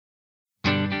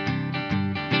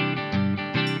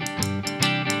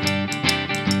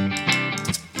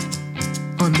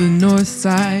On the north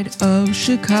side of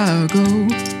Chicago,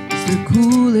 it's the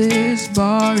coolest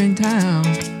bar in town.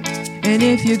 And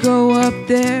if you go up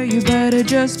there, you better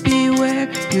just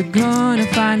beware. You're gonna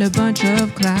find a bunch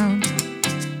of clowns.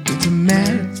 It's a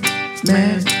mad,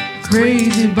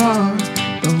 crazy bar.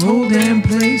 The whole damn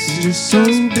place is just so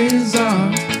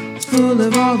bizarre, full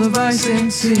of all the vice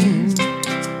and sin.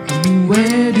 I mean,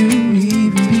 where do we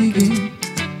even begin?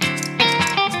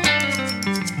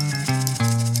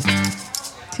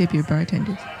 Tip your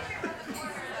bartenders.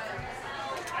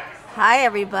 Hi,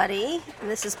 everybody.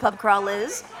 This is Pub Crawl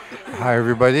Liz. Hi,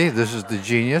 everybody. This is the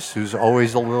genius who's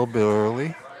always a little bit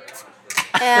early.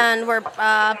 And we're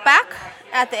back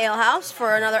at the Ale House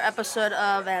for another episode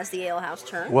of As the Ale House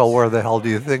Turns. Well, where the hell do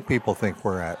you think people think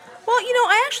we're at? Well, you know,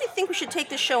 I actually think we should take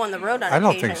this show on the road on I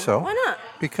don't occasion. think so. Why not?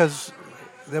 Because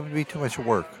that would be too much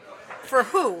work. For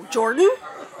who? Jordan?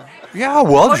 Yeah,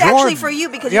 well, Or Jordan. actually for you,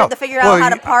 because you have to figure out how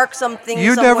to park something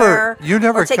somewhere. You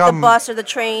never or take come, the bus or the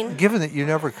train. Given that you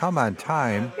never come on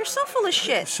time. You're so full of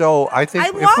shit. So I think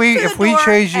I walked if we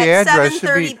change the at address to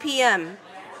 7:30 be p.m.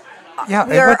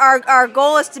 yeah, Our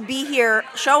goal is to be here,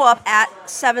 show up at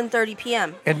 7:30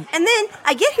 p.m. And then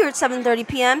I get here at 7:30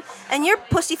 p.m. and you're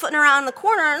pussyfooting around the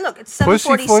corner, and look, it's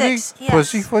 7:46.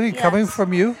 Pussyfooting coming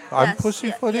from you? I'm Yes,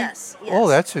 pussyfooting? yes. Oh,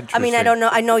 that's interesting. I mean, I don't know.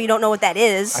 I know you don't know what that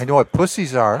is. I know what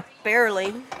pussies are,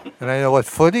 Barely. and I know what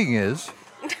footing is.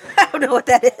 I don't know what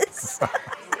that is.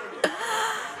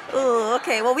 Ooh,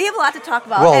 okay. Well, we have a lot to talk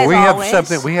about. Well, as we have always.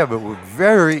 something. We have a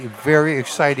very, very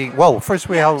exciting. Well, first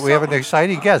we have an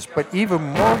exciting guest, but even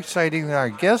more exciting than our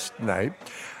guest tonight,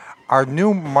 our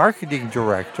new marketing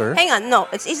director. Hang on, no,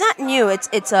 he's not new.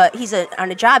 He's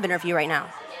on a job interview right now.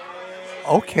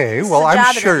 Okay, This well, is a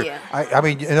I'm job sure. interview. I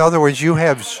mean, in other words, you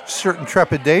have certain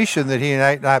trepidation that he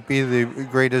might not be the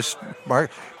greatest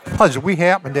because we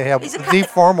happen to have the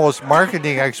foremost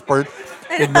marketing expert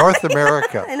in North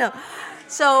America. I know.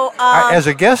 So, as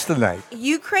a guest tonight.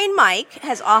 Ukraine Mike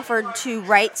has offered to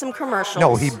write some commercials.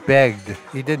 No, he begged.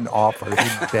 He didn't offer.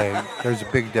 He begged. There's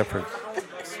a big difference.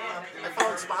 I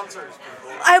found sponsors.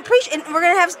 I appreciate it. We're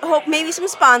going to have maybe some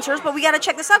sponsors, but we got to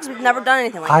check this out because we've never done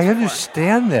anything like this I before.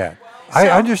 understand that. So, I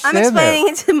understand I'm explaining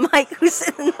that. it to Mike, who's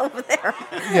sitting over there.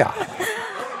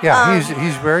 Yeah,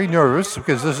 he's very nervous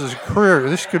because this is a career.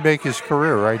 This could make his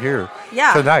career right here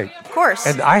tonight. Of course.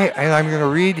 And I'm going to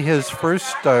read his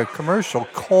first commercial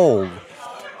cold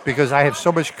because I have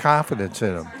so much confidence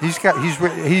in him. He's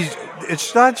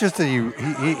it's not just that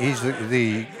he's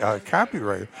the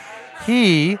copywriter.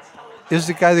 He is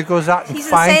the guy that goes out and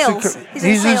finds.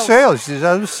 He's in sales. He's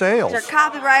out of sales. He's our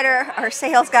copywriter, our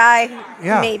sales guy.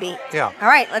 Yeah. Maybe. Yeah. All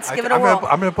right, let's give it a whirl.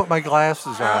 I'm going to put my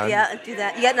glasses on. Yeah, do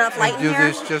that. You got enough light in do here?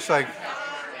 this just like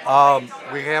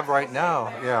we have right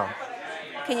now. Yeah.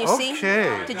 Can you see?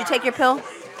 Okay. Did you take your pill?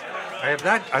 I have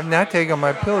not. I'm not taking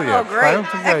my pill yet. Oh, great. I don't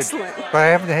think Excellent. but I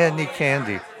haven't had any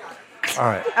candy. All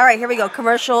right. All right, here we go.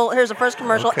 Commercial. Here's the first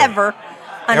commercial ever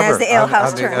on As the Ale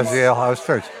House Turns. As the Ale House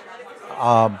Turns.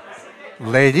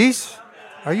 Ladies,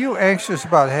 are you anxious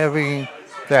about having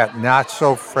that not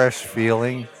so fresh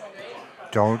feeling?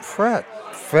 Don't fret.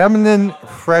 Feminine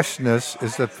freshness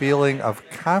is the feeling of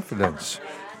confidence,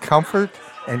 comfort,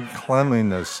 and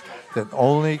cleanliness that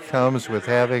only comes with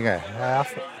having a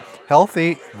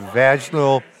healthy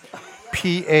vaginal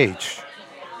pH,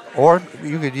 or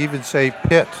you could even say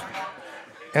pit.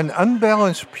 An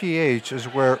unbalanced pH is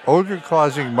where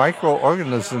odor-causing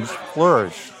microorganisms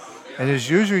flourish and is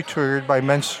usually triggered by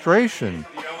menstruation,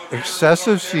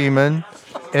 excessive semen,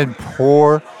 and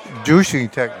poor douching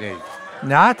technique.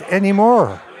 Not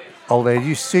anymore. A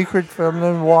Lady's Secret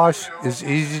Feminine Wash is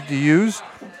easy to use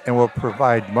and will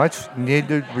provide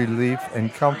much-needed relief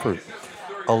and comfort.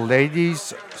 A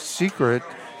Lady's Secret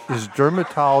is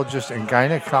dermatologist and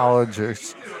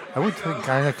gynecologist, I would think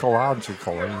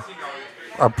gynecologically,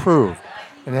 approved,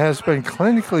 and has been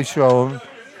clinically shown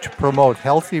to promote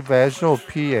healthy vaginal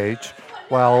pH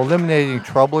while eliminating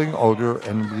troubling odor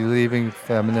and relieving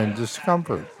feminine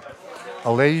discomfort.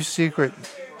 A Lady's Secret,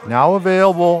 now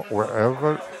available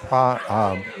wherever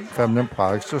feminine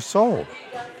products are sold.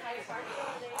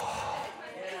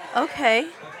 Okay.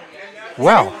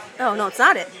 Well, Oh, no, it's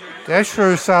not it. that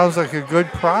sure sounds like a good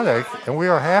product, and we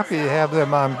are happy to have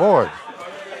them on board.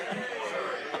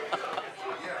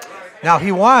 Now,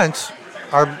 he wants,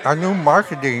 our new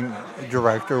marketing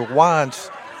director wants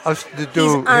us to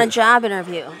do... He's on a job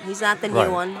interview. He's not the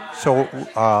new one. So,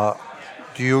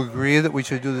 do you agree that we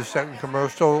should do the second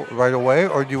commercial right away,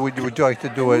 or would you like to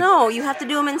do it? No, you have to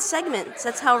do them in segments.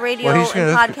 That's how radio Well,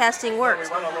 and podcasting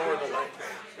works.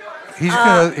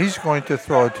 he's going to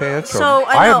throw a tantrum. So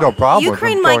I have know no problem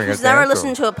Ukraine with him Mike, throwing a who's never tantrum.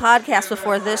 listened to a podcast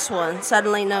before this one,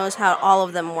 suddenly knows how all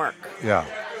of them work. Yeah.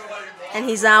 And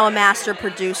he's now a master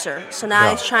producer. So now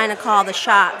Yeah. he's trying to call the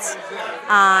shots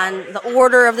on the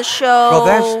order of the show.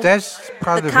 Well, that's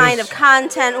part the of kind his, of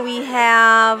content we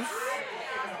have.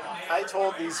 I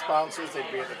told these sponsors they'd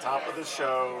be at the top of the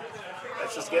show.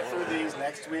 Let's just get through these.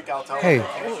 Next week I'll tell Hey, them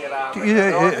they can't get out. you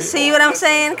know, See what I'm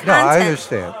saying? No, I Content.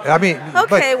 understand. I mean,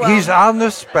 Okay, but well. he's on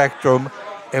the spectrum,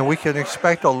 and we can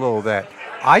expect a little of that.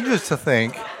 I just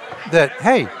think that,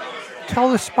 hey,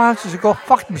 tell the sponsors to go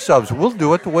fuck themselves. We'll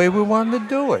do it the way we want to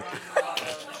do it.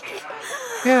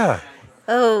 Yeah.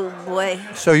 Oh boy.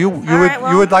 So you right,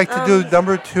 would like to well, do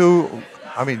number two?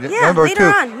 I mean, Yeah, number later two,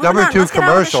 on. Moving number on. two Let's get on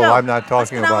with the commercial. show. I'm not Let's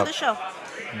talking get on about with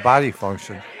the show. body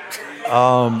function.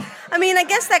 I mean, I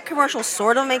guess that commercial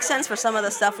sort of makes sense for some of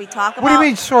the stuff we talk about. What do you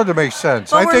mean? Sort of makes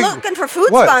sense. But I we're think, looking for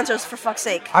food what? sponsors, for fuck's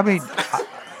sake. I mean,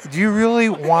 do you really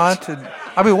want to?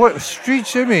 I mean, what Street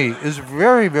Jimmy is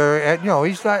very, very,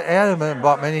 he's not adamant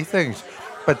about many things,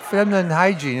 but feminine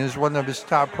hygiene is one of his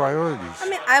top priorities. I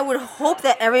mean, I would hope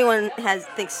that everyone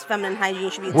thinks feminine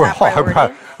hygiene should be a Well, top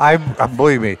priority.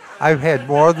 believe me, I've had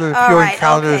more than a All few right,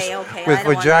 encounters okay, with I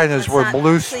don't wanna- vaginas let's where not-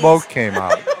 blue please. smoke came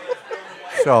out.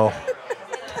 So,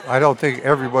 I don't think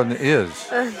everyone is.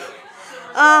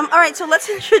 All right, so let's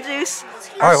introduce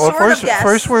All our right, well, sort of guest.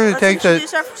 first we're gonna Let's take the-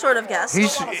 introduce our sort of guest.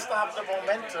 He's, Stop the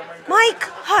momentum. And Mike,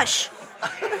 hush.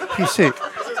 you see,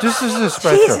 this is the Jeez,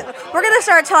 spectrum. we're gonna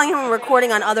start telling him we're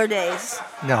recording on other days.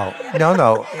 No.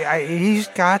 He's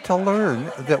got to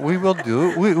learn that we will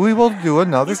do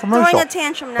another He's commercial. throwing a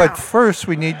tantrum now. But first,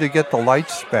 we need to get the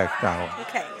lights back down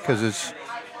Okay. because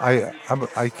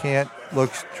I can't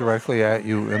look directly at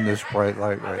you in this bright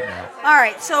light right now. All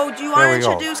right. So, do you want There to we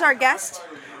go. introduce our guest?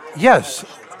 Yes,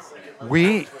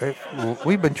 we've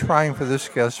been trying for this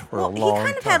guest for Well, a he long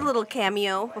kind of time. had a little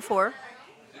cameo before.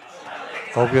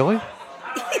 Oh, really?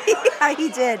 Yeah, he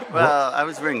did. Well, I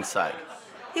was ringside.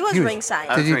 He was He was- ringside.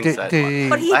 I was Did he? ringside Did once. he?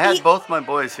 But he- I had both my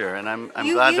boys here, and I'm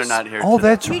You- glad you they're s- not here Oh, today.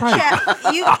 that's You,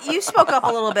 right. you spoke up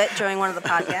a little bit during one of the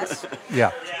podcasts.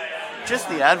 Yeah, Just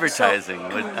the advertising,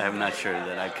 I'm not sure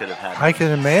that I could have had. I can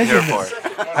imagine. Here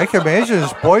I can imagine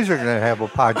his boys are going to have a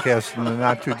podcast in the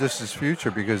not too distant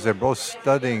future because they're both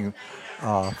studying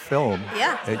film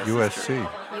Yeah. at USC.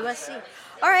 USC.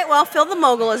 All right. Well, Phil the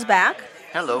Mogul is back.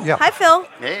 Hello. Yeah. Hi, Phil.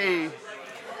 Hey.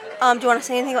 Do you want to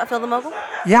say anything about Phil the Mogul?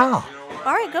 Yeah.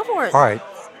 All right, go for it. All right.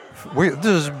 This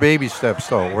is baby steps,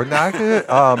 though. We're not going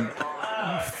to.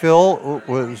 Phil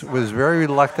was very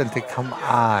reluctant to come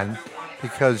on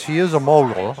because he is a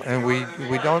mogul, and we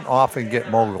don't often get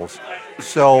moguls.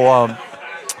 So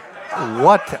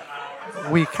what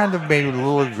we kind of made a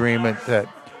little agreement that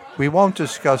we won't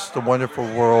discuss the wonderful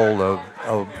world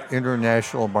of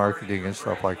international marketing and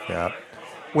stuff like that,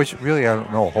 which really I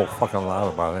don't know a whole fucking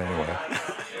lot about anyway.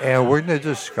 And we're going to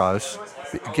discuss,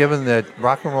 given that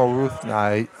Rock and Roll Ruth and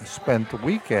I spent the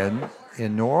weekend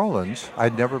in New Orleans.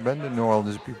 I'd never been to New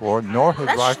Orleans before, nor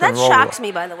had Rock That and Roll. shocks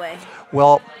me, by the way.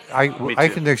 Well, I too.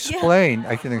 can explain.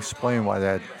 I can explain why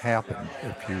that happened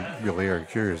if you really are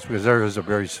curious, because there is a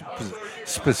very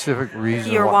specific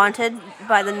reason. You're why. wanted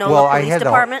by the NOLA Police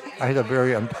Department. I had a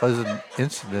very unpleasant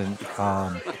incident.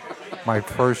 My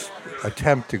first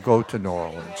attempt to go to New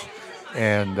Orleans,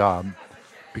 and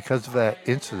because of that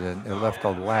incident, it left a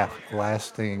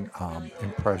lasting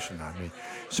impression on me.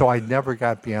 So I never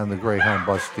got beyond the Greyhound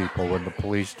bus depot when the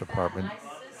police department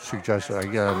suggested I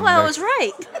get on the Well, I next. was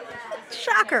right.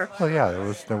 Shocker. Well, yeah, there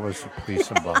was the police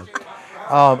involved.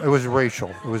 It was racial.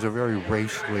 It was a very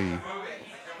racially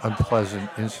unpleasant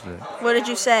incident. What did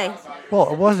you say?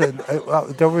 Well, it wasn't.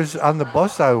 There was on the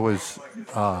bus I was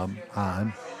on.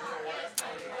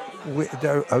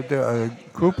 A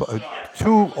group of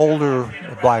two older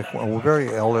black women,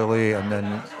 very elderly, and then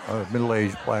a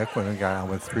middle-aged black woman got on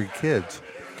with three kids.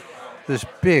 This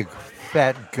big,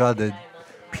 fat-gutted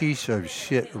piece of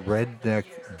shit redneck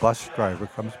bus driver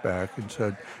comes back and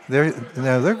said,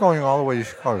 they're going all the way to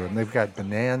Chicago, and they've got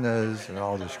bananas and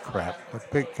all this crap. But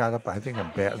they got up, I think, in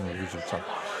Baton Rouge or something.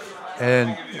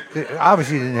 And they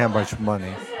obviously didn't have much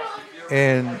money.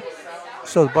 And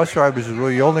so the bus driver said, well,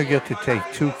 you only get to take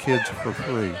two kids for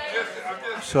free.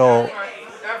 So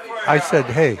I said,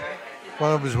 hey,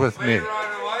 one of them's with me.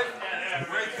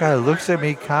 Guy looks at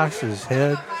me, cocks his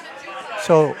head.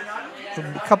 So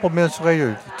a couple minutes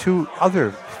later, two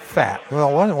other fat,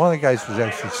 well, one of the guys was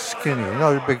actually skinny,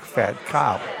 another big fat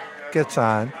cop gets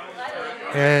on,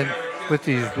 and with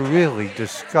these really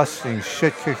disgusting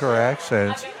shit kicker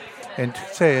accents, and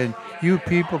saying, you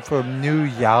people from New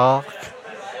York,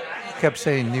 kept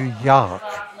saying New York.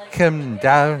 come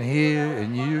down here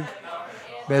and you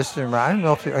messing around. I don't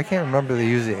know if I can't remember they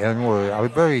used the N-word. I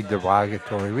was very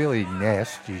derogatory, really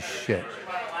nasty shit.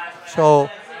 So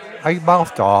I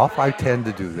mouthed off. I tend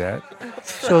to do that.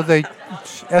 So they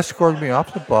escorted me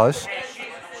off the bus,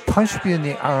 punched me in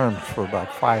the arms for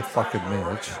about 5 fucking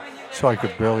minutes, so I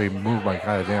could barely move my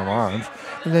goddamn arms,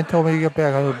 and then told me to get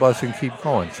back on the bus and keep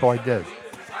going. So I did.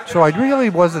 So I really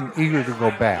wasn't eager to go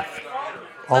back.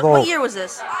 Although What year was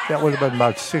this? that would have been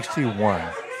about 61.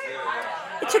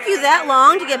 It took you that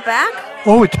long to get back?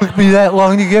 Oh, it took me that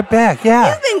long to get back.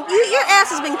 Yeah. Your ass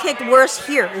has been kicked worse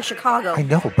here in Chicago. I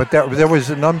know, but there was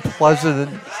an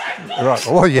unpleasant.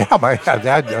 Oh yeah, that's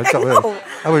I know.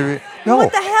 No,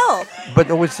 What the hell? but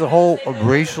it was the whole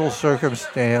racial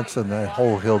circumstance and the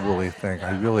whole hillbilly thing.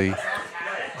 I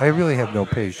really have no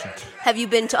patience. Have you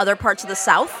been to other parts of the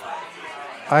South?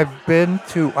 I've been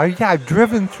to. I've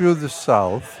driven through the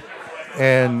South,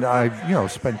 and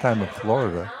I've spent time in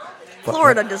Florida. But-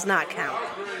 Florida does not count.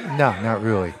 No, not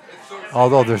really.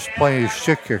 Although there's plenty of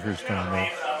shit kickers down there.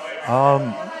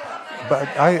 But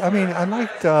I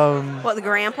liked What, the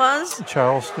grandpas?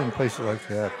 Charleston, places like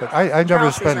that. But I never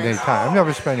Charleston's spent any nice. time. I've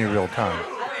never spent any real time.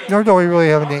 Nor do I really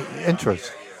have any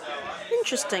interest.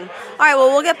 Interesting. All right, well,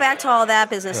 we'll get back to all that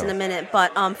business in Yeah. a minute,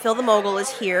 but Phil the Mogul is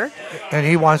here. And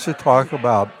he wants to talk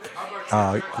about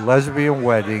lesbian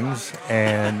weddings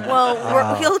and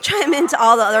Well, he'll chime into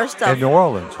all the other stuff. in New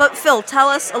Orleans. But Phil, tell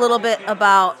us a little bit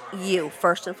about you,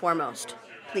 first and foremost,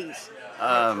 please.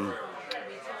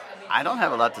 I don't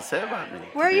have a lot to say about me.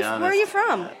 Where are you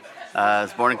from? I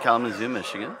was born in Kalamazoo,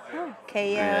 Michigan.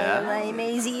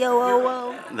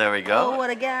 K-L-A-M-A-Z-O-O-O. There we Oh, go. what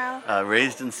a gal.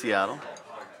 Raised in Seattle.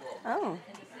 Oh.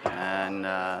 And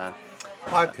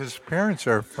But his parents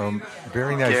are from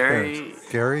very nice Gary-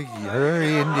 parents.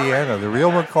 Gary, Indiana, the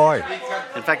real McCoy.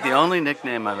 in fact, the only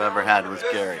nickname I've ever had was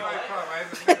Gary.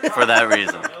 For that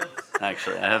reason,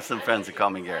 actually. I have some friends that call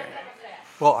me Gary.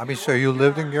 Well, so you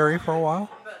lived in Gary for a while?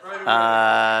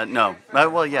 No.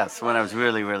 Well, yes, when I was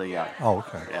really, really young. Oh,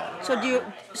 okay. Yeah.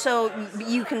 So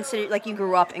you consider, like, you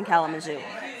grew up in Kalamazoo?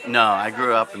 No, I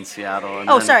grew up in Seattle. And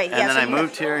Oh, then, sorry, And yeah, then so I you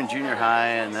moved here in junior high,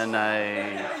 and then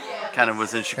I kind of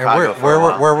was in And Chicago for a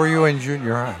while. where were you in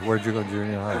junior high? Where'd you go to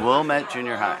junior high? Wilmette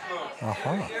Junior High.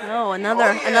 Uh-huh. Oh,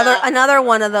 another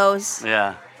one of those.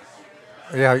 Yeah.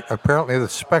 Yeah, apparently the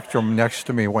Spectrum next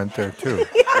to me went there too.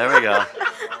 There we go.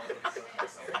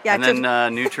 Yeah, And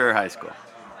then New Trier High School.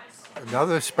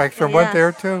 Another Spectrum went Yeah.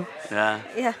 there too? Yeah.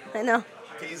 yeah, I know.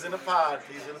 Peas in a pod.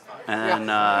 Peas in a pod. And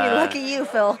Look at you,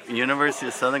 Phil. University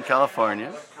of Southern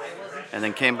California. And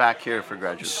then came back here for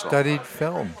graduate school. Studied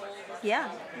film. Yeah,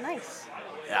 nice.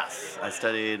 Yes. I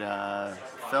studied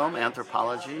film,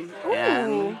 anthropology,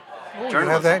 and You journalism.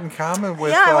 have that in common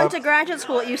with... Yeah, I went to graduate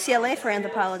school at UCLA for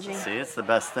anthropology. See, it's the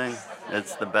best thing.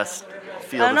 It's the best I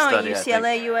field don't know, of study, I think.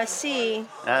 UCLA, USC.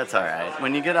 That's all right.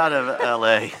 When you get out of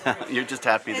LA, you're just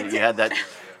happy that you had that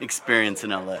experience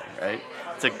in LA, right?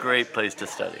 It's a great place to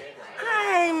study.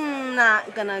 I'm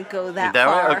not gonna go that That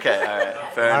far. way? Okay, all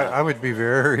right. Fair enough. I would be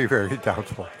very, very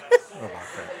doubtful about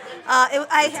that.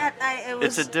 It was.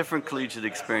 It's a different collegiate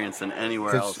experience than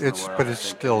anywhere else in the world. But I it's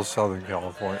think. still Southern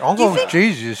California. Do you Although, think-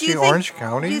 geez, you do see you think- Orange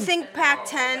County? Do you think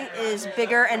Pac-10 is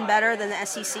bigger and better than the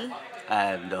SEC? I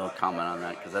have no comment on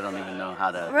that because I don't even know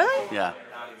how to. Really? Yeah.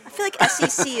 I feel like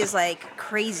SEC is like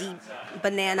crazy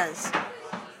bananas.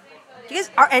 Do you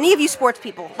guys, are any of you sports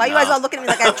people? Why are you guys No. all looking at me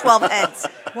like I have 12 heads?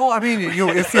 Well,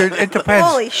 it depends.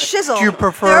 Holy shizzle. Do you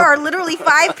prefer... There are literally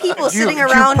 5 people sitting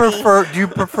around do me. you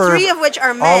prefer 3 of which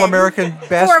are men. All-American 4 of which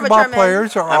basketball are men.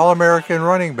 players or All-American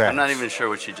running backs? I'm not even sure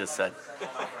what she just said.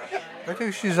 I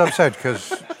think she's upset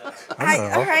because I don't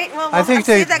know. All right, well, I think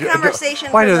we'll save that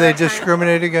conversation Why for do the they time.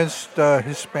 discriminate against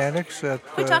Hispanics? What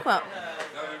are you talking about?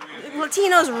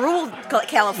 Latinos ruled Well,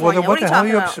 California. then what are you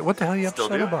talking about? What the hell are you Still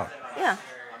upset do. about? Yeah.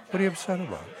 What are you upset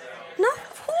about? No,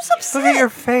 who's upset? Look at your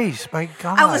face, my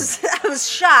God. I was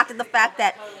shocked at the fact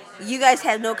that you guys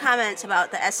had no comments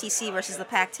about the SEC versus the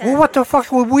Pac-10. Well, what the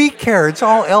fuck would we care? It's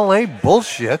all L.A.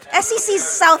 bullshit. SEC's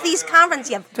Southeast Conference.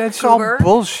 You have That's Cougar. all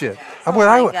bullshit. my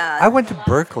God. I went to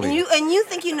Berkeley. And you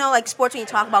think you know like sports when you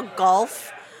talk about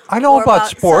golf? I know or about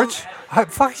sports.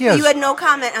 Fuck yes. You had no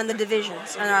comment on the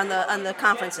divisions and on the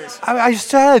conferences. I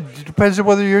said it depends on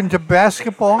whether you're into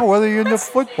basketball or whether you're into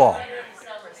football.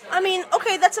 I mean,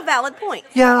 okay, that's a valid point.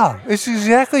 Yeah, it's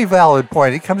exactly a valid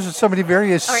point. It comes from somebody very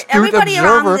All astute right, everybody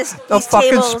around observer these of fucking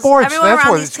tables, sports. everyone That's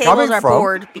around where these it's tables coming are from.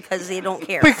 bored because they don't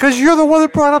care. Because you're the one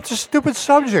that brought up the stupid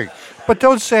subject. But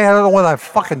don't say I don't know what I'm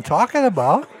fucking talking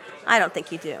about. I don't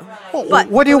think you do. Well, But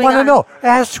what do you moving want to on. know?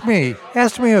 Ask me.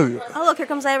 Ask me who. Oh, look, here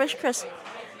comes Irish Chris.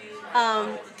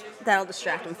 That'll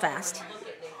distract him fast.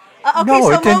 Okay, No,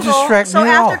 so it didn't mogul. distract So me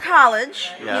at after all. college,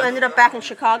 Yeah. you ended up back in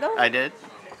Chicago I did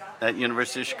at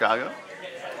University of Chicago.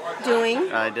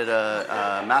 doing. I did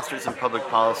a master's in public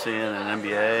policy and an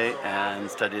MBA and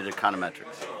studied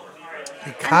econometrics.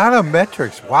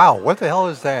 Econometrics. Wow, what the hell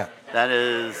is that? That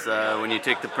is when you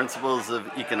take the principles of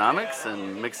economics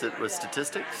and mix it with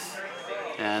statistics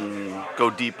and go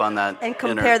deep on that. And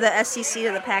compare the SEC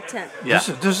to the Pac-10. Yeah.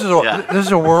 This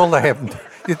is a world I haven't.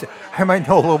 I might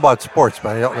know a little about sports,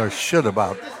 but I don't know shit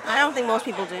about. I don't think most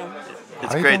people do.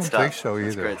 It's I great don't stuff. think so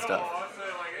It's either. great stuff.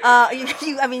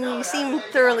 You seem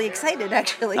thoroughly excited,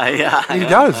 actually. Yeah. He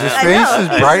does. His I face know.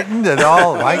 is brightened and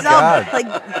all. My He's all God. like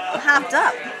hopped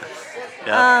up.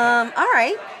 Yeah. All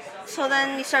right. So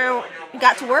then you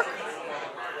got to work.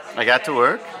 I got to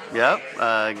work. Yep.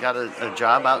 Got a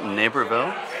job out in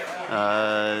Naperville.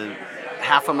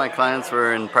 Half of my clients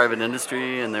were in private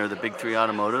industry, and they're the big three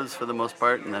automotives for the most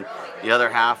part, and then the other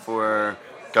half were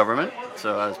government.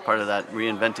 So I was part of that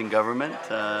reinventing government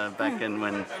back in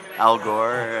when Al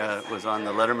Gore was on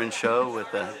the Letterman show with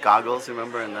the goggles,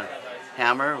 remember, and the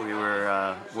hammer. We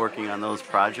were working on those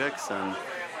projects, and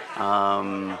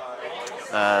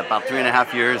about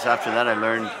 3.5 years after that, I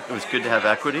learned it was good to have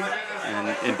equity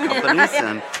in companies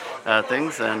and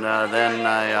things, and then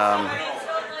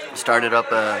I started up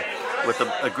with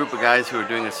a group of guys who were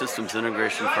doing a systems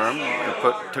integration firm.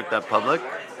 I took that public,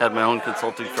 had my own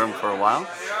consulting firm for a while,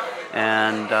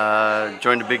 and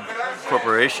joined a big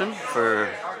corporation for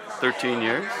 13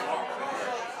 years.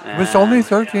 It was only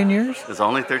 13 years? It was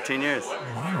only 13 years.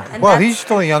 And Well, that's- he's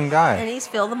still a young And guy. he's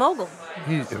Phil the mogul.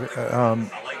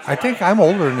 I think I'm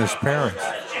older than his parents.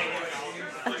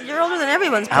 You're older than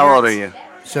everyone's parents. How old are you?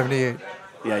 78.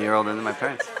 Yeah, you're older than my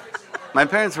parents. My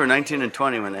parents were 19 and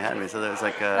 20 when they had me, so that was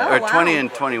like, Oh, or wow. 20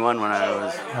 and 21 when I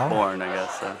was Oh. born, I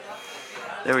guess. So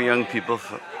they were young people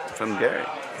from Gary.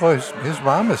 Well, his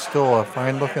mom is still a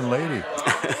fine-looking lady.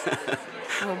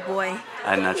 Oh boy.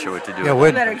 I'm not sure what to do. Yeah,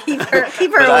 with what- You better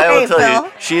keep her But I away, will tell Phil.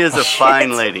 you, she is a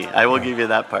fine lady. I will give you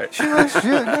that part.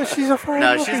 She's a fine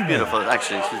No, she's beautiful.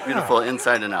 Actually, she's beautiful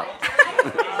inside and out.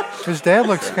 His dad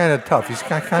looks kind of tough. He's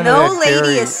got kind No of that lady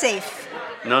Gary- is safe.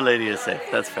 No lady is safe.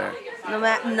 That's fair.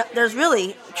 No, there's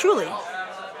really, truly.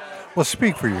 Well,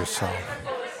 speak for yourself.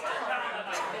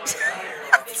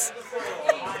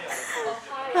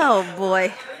 Oh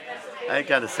boy. I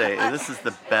gotta say, this is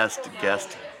the best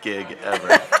guest gig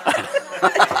ever.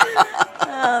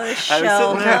 Oh, the show.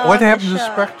 sitting there- Oh, What the happened to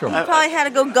show. Spectrum? You probably had to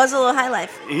go guzzle a High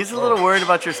Life. He's a little worried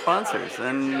about your sponsors,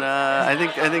 and I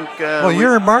think. Well,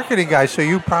 you're a marketing guy, so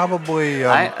you probably.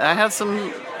 I have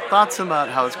some thoughts about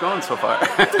how it's going so far.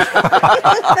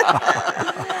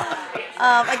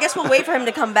 I guess we'll wait for him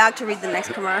to come back to read the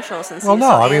next commercial since well, he's no,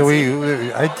 so I mean,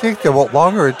 antsy. I think the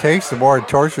longer it takes, the more it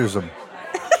tortures him.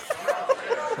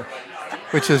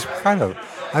 Which is kind of,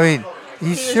 I mean,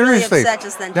 he's He was really seriously. upset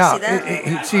just then. Did you Now, see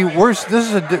that? see, worse.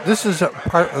 This is a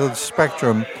part of the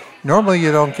spectrum. Normally,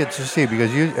 you don't get to see because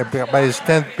by his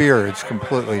 10th beer, it's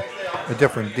completely a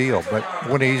different deal. But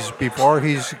when before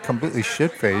he's completely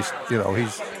shit faced,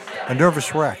 he's a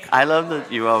nervous wreck. I love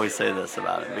that you always say this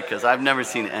about him because I've never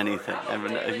seen anything.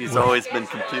 He's always been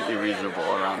completely reasonable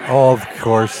around me. Oh, of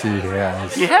course he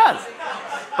has. He has.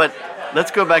 But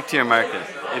let's go back to your market.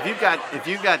 If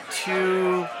you've got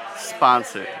two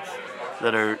sponsors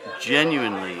that are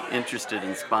genuinely interested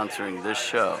in sponsoring this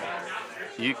show,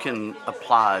 you can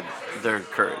applaud their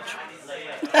courage.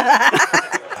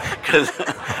 Because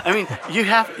I mean, you'd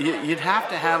have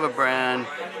to have a brand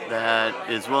that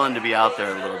is willing to be out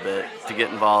there a little bit to get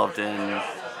involved in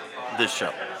this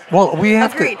show. Well, we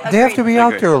have Agreed, to. They have to be out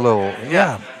agreed. there a little.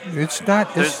 Yeah. It's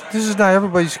not. This is not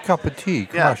everybody's cup of tea.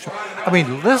 Yeah. I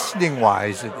mean, listening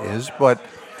wise, it is, but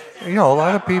a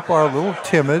lot of people are a little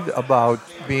timid about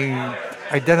being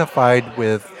identified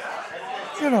with,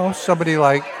 somebody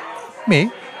like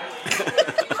me.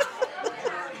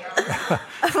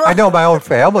 I know my own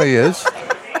family is.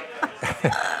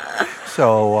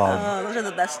 So. Oh, those are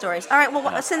the best stories. All right,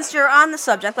 well, since you're on the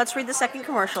subject, let's read the second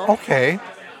commercial. Okay.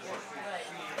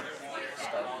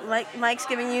 Mike's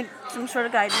giving you some sort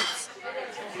of guidance.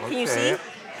 Can you see? Okay.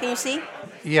 Can you see?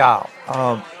 Yeah.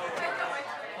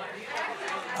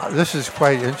 This is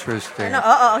quite interesting.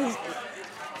 No, he's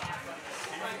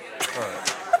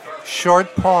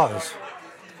Short pause.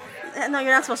 no.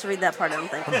 You're not supposed to read that part. I don't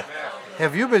think.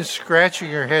 Have you been scratching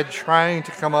your head trying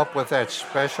to come up with that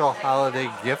special holiday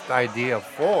gift idea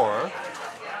for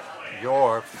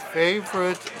your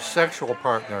favorite sexual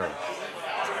partner?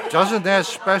 Doesn't that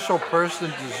special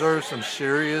person deserve some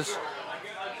serious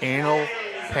anal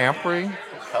pampering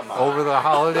over the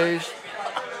holidays?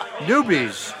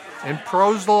 Newbies and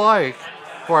pros alike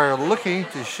are looking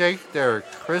to shake their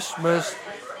Christmas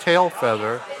tail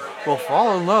feather will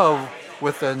fall in love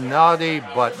with the naughty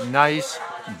but nice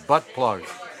butt plug.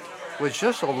 With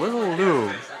just a little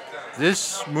lube, this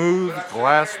smooth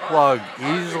glass plug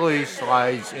easily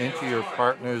slides into your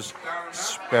partner's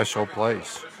special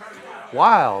place,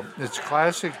 while its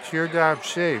classic teardrop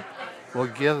shape will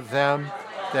give them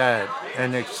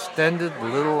an extended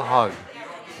little hug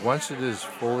once it is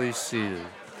fully seated.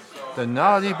 The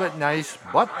naughty but nice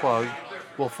butt plug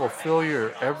will fulfill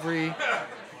your every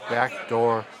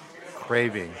backdoor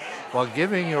craving while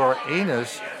giving your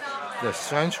anus the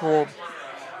sensual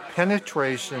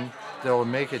penetration that will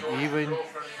make it even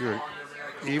your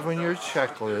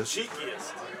checklist.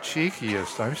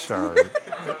 Cheekiest, I'm sorry.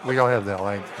 We don't have that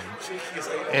language.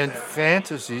 And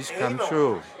fantasies come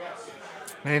true.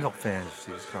 Anal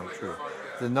fantasies come true.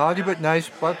 The naughty but nice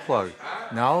butt plug,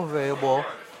 now available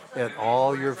at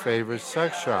all your favorite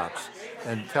sex shops.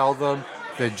 And tell them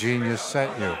the genius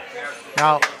sent you.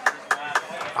 Now,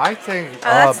 I think...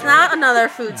 that's not another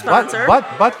food sponsor.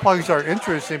 Butt plugs are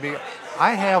interesting because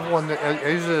I have one that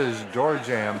uses door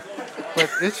jam, but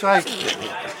it's like...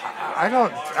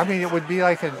 it would be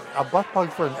like a butt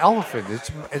plug for an elephant.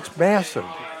 It's massive.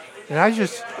 And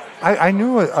I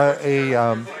knew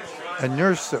a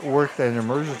nurse that worked at an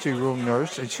emergency room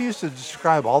nurse, and she used to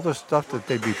describe all the stuff that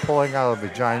they'd be pulling out of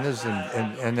vaginas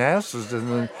and asses,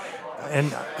 and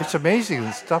it's amazing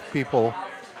the stuff people.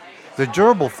 The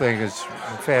gerbil thing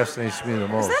fascinates me the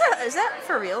most. Is that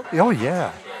for real? Oh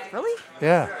yeah. Really?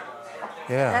 Yeah.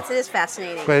 Yeah. It is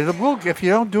fascinating. But if you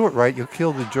don't do it right, you'll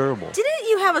kill the gerbil. Didn't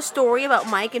you have a story about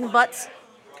Mike and butts?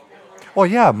 Well,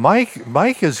 yeah,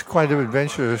 Mike is quite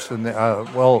adventurous in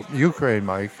Ukraine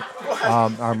Mike,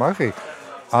 our Marky.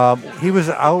 He was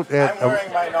out at. I'm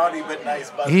wearing my naughty but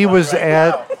nice butt He plug was right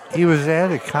at now. he was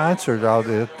at a concert out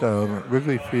at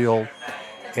Wrigley Field,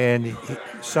 and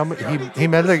he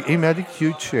met a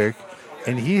cute chick,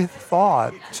 and he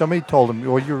thought somebody told him,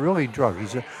 "Well, you're really drunk." He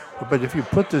said, "But if you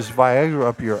put this Viagra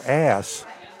up your ass,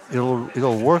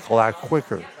 it'll work a lot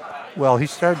quicker." Well, he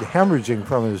started hemorrhaging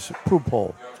from his poop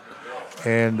hole.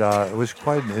 And it was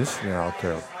quite an incident out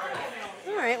there.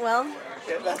 All right, well.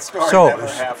 Yeah, that story never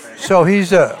happened. So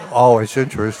he's it's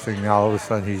interesting now. All of a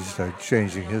sudden he's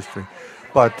changing history.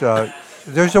 But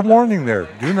there's a warning there.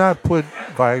 Do not put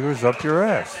Viagra's up your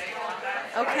ass.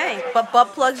 Okay, but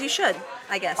butt plugs you should,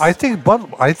 I guess. I think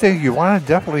you want to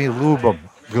definitely lube them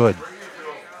good.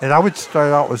 And I would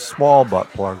start out with small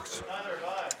butt plugs.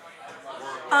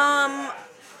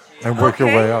 And work your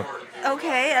way up.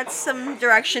 Okay, that's some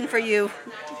direction for you.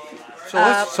 So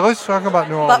let's talk about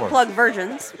New Orleans. Butt plug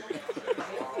virgins.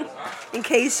 In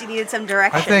case you needed some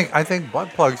direction. I think butt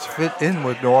plugs fit in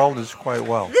with New Orleans quite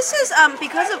well. This is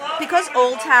because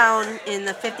Old Town in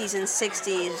the 50s and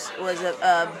 60s was had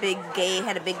a big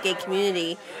gay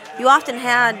community. You often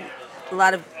had a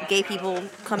lot of gay people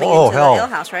coming into the ale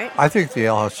house, right? I think the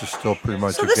ale house is still pretty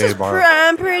much so a gay bar.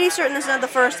 I'm pretty certain this is not the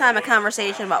first time a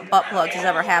conversation about butt plugs has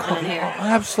ever happened in here.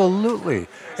 Absolutely.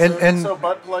 And so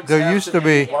butt plugs there used to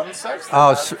be one sex,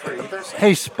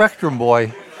 hey, Spectrum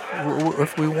Boy,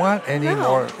 if we want any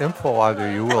more info out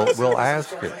of you, we'll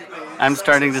ask it. I'm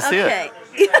starting to see it.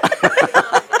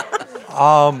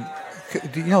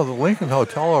 The Lincoln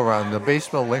Hotel the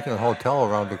basement Lincoln Hotel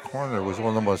around the corner was one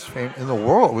of the most famous in the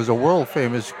world. It was a world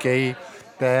famous gay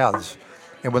baths.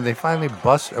 And when they finally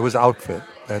busted, it was Outfit,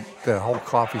 the whole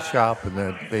coffee shop in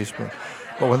the basement.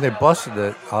 But when they busted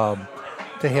it,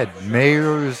 they had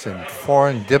mayors and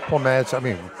foreign diplomats. I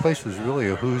mean, the place was really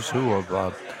a who's who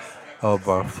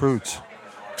of fruits.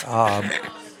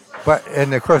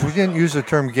 And of course, we didn't use the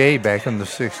term gay back in the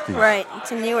 60s. Right,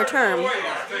 it's a newer term.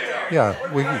 Yeah,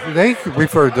 they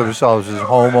referred to themselves as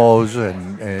homos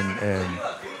and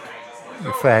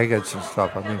faggots and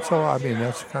stuff.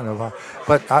 That's kind of.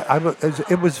 But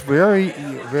it was very,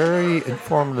 very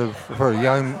informative for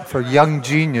young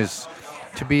genius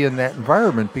to be in that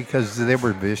environment because they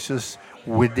were vicious,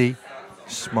 witty,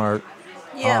 smart,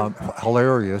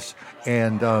 hilarious,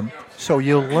 and so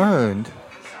you learned.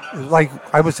 Like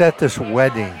I was at this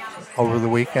wedding over the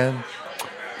weekend,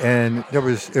 and it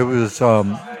was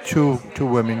two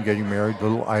women getting married.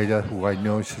 Little Ida, who I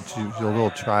know since she was a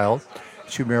little child,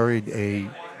 she married a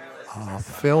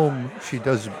film. She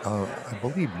does, I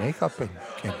believe, makeup and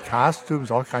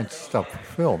costumes, all kinds of stuff for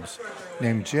films.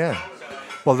 Named Jen.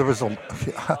 Well,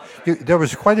 there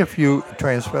was quite a few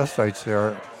transvestites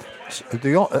there.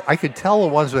 I could tell the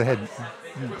ones that had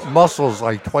muscles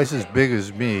like twice as big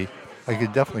as me. I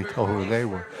could definitely tell who they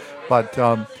were. But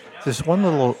this one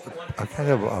little, kind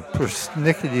of a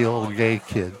persnickety little gay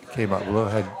kid came up,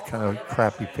 had kind of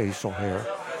crappy facial hair.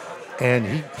 and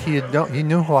he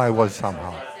knew who I was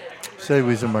somehow. Said he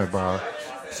was in my bar.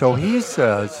 So he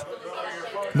says,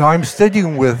 now I'm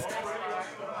sitting with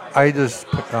Ida's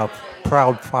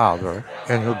proud father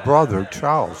and her brother,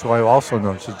 Charles, who I also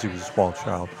know since he was a small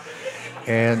child.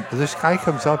 And this guy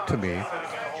comes up to me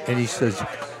and he says,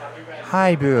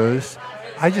 "Hi, Bruce.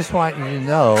 I just want you to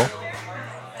know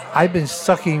I've been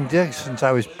sucking dick since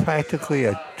I was practically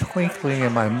a twinkling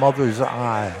in my mother's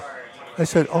eye." I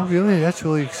said, "Oh, really? That's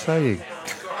really exciting."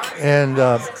 And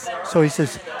so he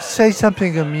says, "Say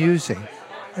something amusing."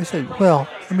 I said, "Well,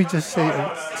 let me just say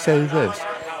this.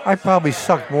 I probably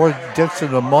sucked more dicks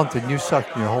in a month than you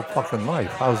sucked in your whole fucking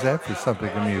life. How's that for something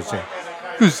amusing?"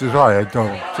 He said, "I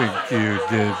don't think you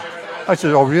did." I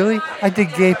said, "Oh, really? I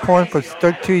did gay porn for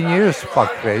 13 years,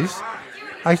 fuckface.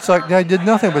 I did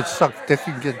nothing but suck dick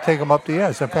and take them up the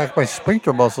ass. In fact, my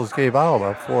sphincter muscles gave out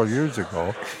about 4 years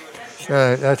ago.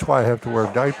 That's why I have to wear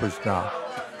diapers now."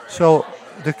 So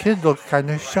the kid looked kind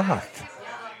of shocked.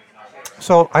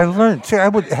 So I learned. See,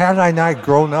 had I not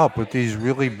grown up with these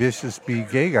really vicious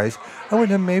gay guys, I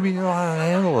wouldn't have maybe known how to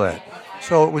handle that.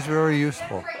 So it was very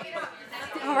useful.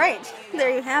 All right, there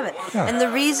you have it. Yeah. And the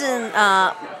reason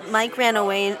Mike ran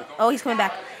away, he's coming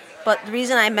back. But the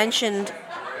reason I mentioned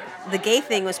the gay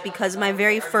thing was because my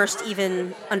very first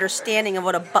even understanding of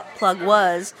what a butt plug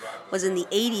was in the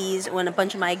 80s when a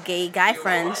bunch of my gay guy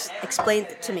friends explained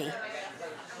it to me.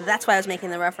 That's why I was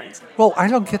making the reference. Well, I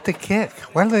don't get the kick.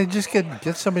 Why don't they just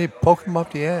get somebody to poke them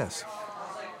up the ass?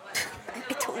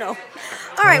 I don't know.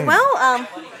 All right, well,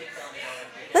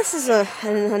 this is a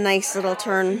nice little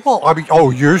turn. Well, I mean,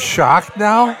 you're shocked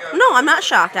now? No, I'm not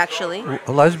shocked, actually.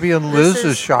 Lesbian Liz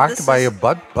is shocked by a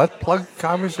butt plug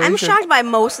conversation? I'm shocked by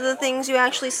most of the things you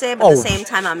actually say, but at the same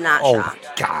time, I'm not shocked.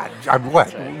 Oh, God. I'm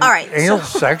what? All right. Anal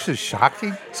sex is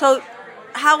shocking? So,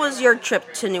 how was your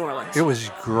trip to New Orleans? It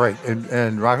was great,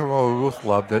 and Rock and Roll Ruth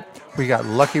loved it. We got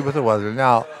lucky with the weather.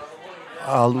 Now,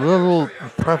 a little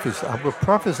preface. I will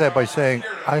preface that by saying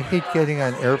I hate getting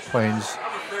on airplanes.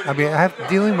 I mean, I have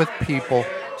dealing with people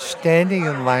standing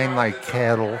in line like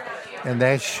cattle and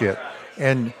that shit.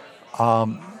 And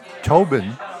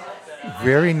Tobin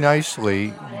very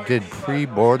nicely did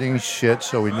pre-boarding shit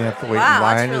so we didn't have to wait in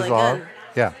line that's really as long. good.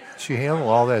 Yeah, she handled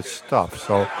all that stuff.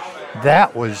 So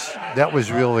that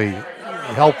was really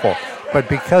helpful. But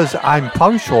because I'm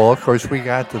punctual, of course, we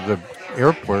got to the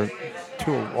airport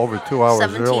over 2 hours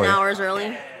 17 hours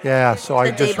early. Yeah, so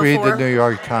I just read the before. New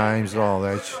York Times and all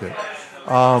that shit.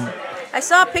 I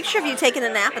saw a picture of you taking a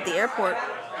nap at the airport.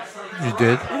 You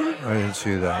did? Mm-hmm. I didn't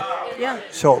see that. Yeah.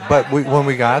 So, but when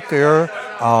we got there,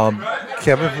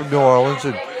 Kevin from New Orleans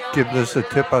had given us a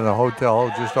tip on a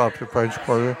hotel just off the French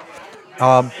Quarter.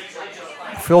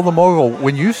 Phil the Mogul,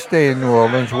 when you stay in New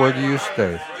Orleans, where do you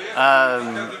stay?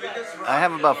 I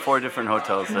have about 4 different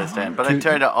hotels that I stay in, but I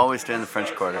try to always stay in the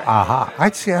French Quarter. Aha. I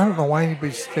don't know why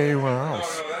anybody stay anywhere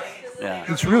else. Yeah.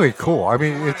 It's really cool.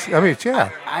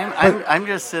 Yeah. I'm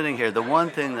just sitting here. The one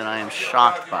thing that I am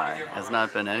shocked by has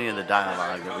not been any of the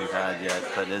dialogue that we've had yet,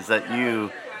 but is that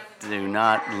you do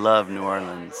not love New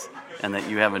Orleans and that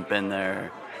you haven't been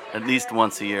there at least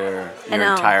once a year your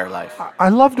entire life. I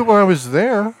loved it when I was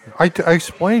there. I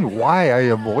explained why I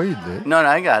avoided it. No,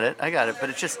 I got it. But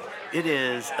it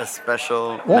is a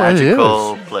special,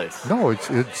 magical place. No,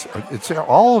 it's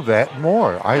all of that and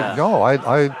more.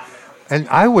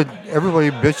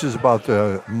 Everybody bitches about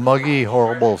the muggy,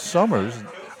 horrible summers.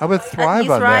 I would thrive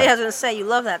on that. I was going to say, you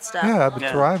love that stuff. Yeah, I would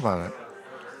thrive on it.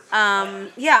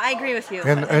 Yeah, I agree with you.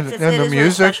 And it the is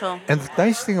music, really and the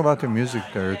nice thing about the music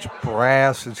there, it's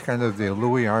brass. It's kind of the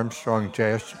Louis Armstrong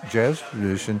jazz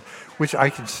tradition, which I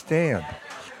can stand.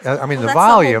 I mean, the that's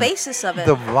volume. The whole basis of it.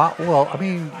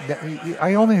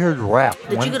 I only heard rap.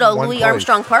 Did you go to Louis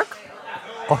Armstrong Park?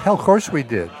 Oh, hell, of course we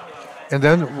did. And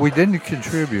then we didn't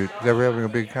contribute. They were having a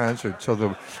big concert, so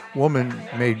the woman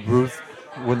made Ruth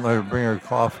wouldn't let her bring her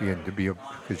coffee in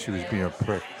because she was being a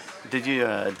prick. Did you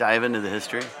dive into the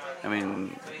history? I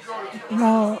mean,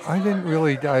 no, I didn't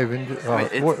really dive into.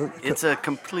 It's a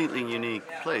completely unique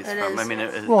place. It from, is. I mean,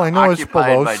 it's well, I know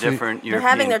occupied it's by different They're European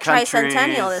having their countries.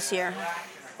 tricentennial this year.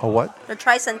 A what? Their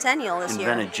tricentennial this year.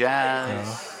 Invented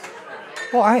jazz.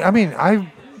 Well, I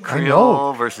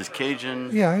Creole know. versus Cajun.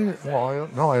 Yeah, I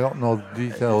don't know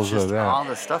details It's of just that. all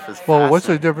the stuff is Well, what's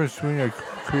the fascinating. difference between a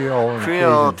Creole and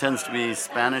Creole a Cajun? tends to be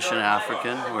Spanish and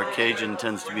African, where Cajun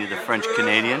tends to be the French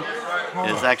Canadian.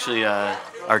 It's actually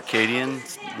Arcadian.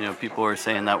 You know, people are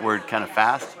saying that word kind of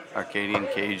fast. Arcadian,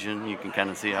 Cajun. You can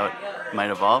kind of see how it might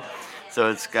evolve. So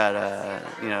it's got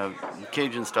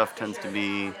Cajun stuff tends to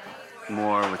be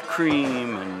more with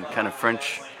cream and kind of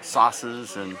French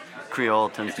sauces, and Creole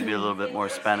tends to be a little bit more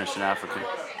Spanish and African.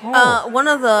 One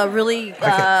of the really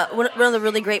one of the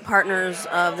really great partners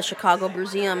of the Chicago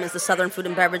Museum is the Southern Food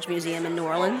and Beverage Museum in New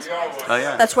Orleans. Oh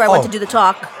yeah. That's where I went to do the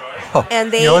talk.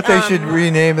 And they, you know what they should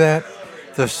rename that?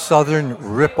 The Southern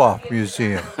Ripoff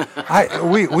Museum.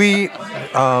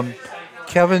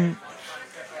 Kevin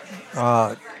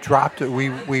dropped it.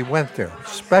 We went there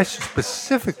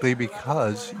specifically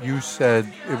because you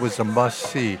said it was a must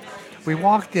see. We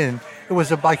walked in. It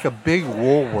was like a big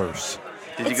Woolworths.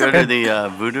 Did you go to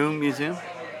the Voodoo Museum?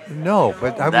 No,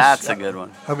 but That's a good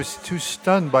one. I was too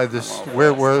stunned by this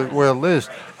where Liz.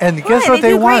 And guess Right, what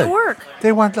they they do great want? work.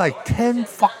 They want like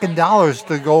 $10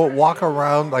 to go walk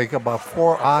around like about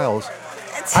 4 aisles.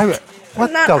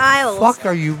 What not the aisles. fuck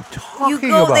are you talking you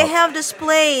go. about? They have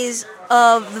displays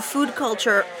of the food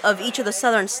culture of each of the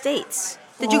southern states.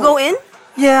 Did you go in?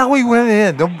 Yeah, we went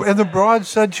in. And the broad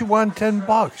said she wanted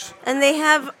 $10. And they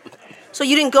have. So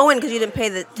you didn't go in because you didn't pay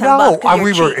the $10. No, 'cause you're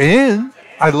we were cheap. in.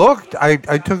 I looked. I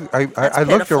looked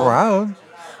pitiful. around.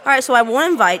 All right, so I will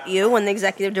invite you when the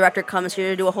executive director comes here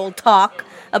to do a whole talk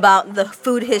about the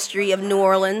food history of New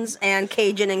Orleans and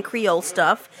Cajun and Creole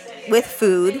stuff with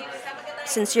food,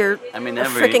 since you're a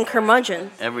freaking curmudgeon.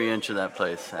 Every inch of that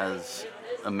place has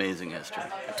amazing history.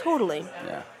 Totally.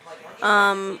 Yeah.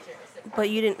 But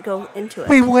you didn't go into it.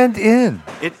 We went in.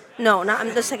 No, not.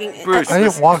 I'm just thinking. Bruce, I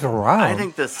didn't walk around. I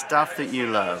think the stuff that you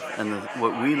love and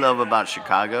what we love about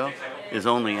Chicago is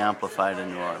only amplified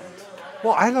in New Orleans.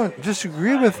 Well, I don't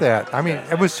disagree with that. I mean,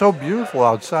 it was so beautiful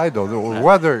outside, though. The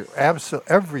weather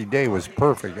every day was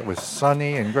perfect. It was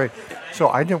sunny and great. So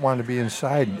I didn't want to be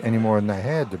inside any more than I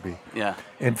had to be. Yeah.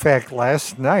 In fact,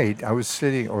 last night I was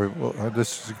sitting,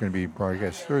 this is going to be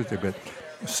broadcast Thursday, but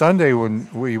Sunday when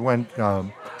we went,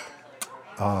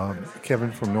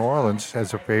 Kevin from New Orleans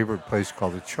has a favorite place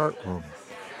called the Chart Room.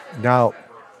 Now,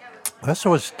 this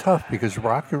was tough because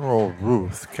Rock and Roll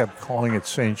Ruth kept calling it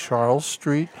St. Charles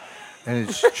Street, and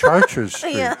it's Chartres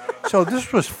Street. Yeah. So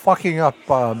this was fucking up,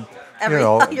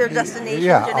 your destinations,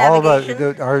 yeah, your all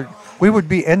navigation. we would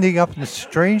be ending up in the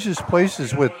strangest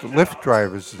places with Lyft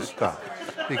drivers and stuff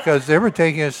because they were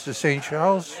taking us to St.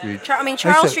 Charles Street.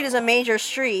 Charles Street is a major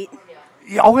street.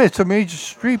 Yeah, oh, it's a major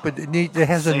street, but it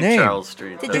has a St. name. Charles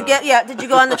Street. Did you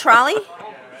go on the trolley?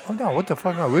 Oh no! What the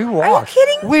fuck? We walk. Are you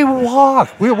kidding? We walk.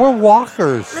 We're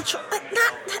walkers. It's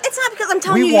not because I'm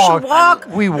telling you should walk.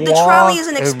 We The walk trolley is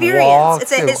an and experience. walk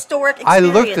It's a and- historic experience.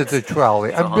 I looked at the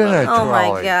trolley. I've been in a Oh trolley.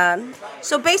 my god!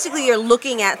 So basically, you're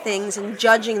looking at things and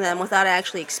judging them without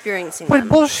actually experiencing But them.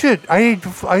 bullshit! I ate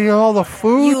all the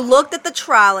food. You looked at the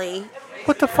trolley.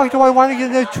 What the fuck do I want to get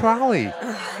in that trolley?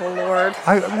 Oh Lord!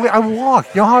 I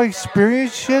walk. You know how I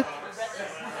experience shit?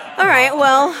 All right.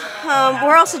 Well,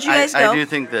 where else did you guys go? I do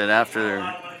think that after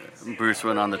Bruce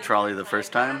went on the trolley the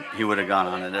first time, he would have gone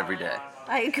on it every day.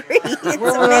 I agree. It's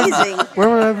amazing. Where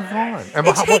would I have gone?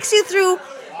 It takes you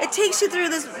through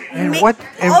this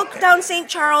all down St.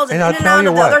 Charles and I'll in and tell out you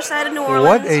of the what, other side of New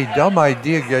Orleans. What a dumb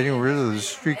idea getting rid of the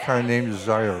streetcar named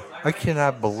Desire. I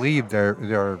cannot believe they're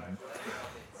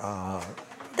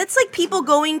That's like people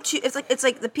going to. It's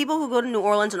like the people who go to New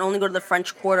Orleans and only go to the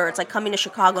French Quarter. It's like coming to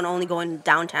Chicago and only going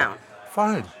downtown.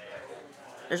 fine.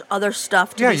 There's other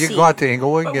stuff to Yeah, be you seen. go out to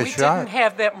Inglewood and But get we shot. didn't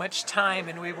have that much time,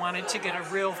 and we wanted to get a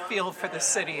real feel for the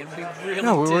city, and we really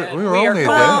No, did. we were are only going there.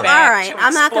 Well, all back right. to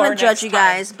I'm not going to explore judge you next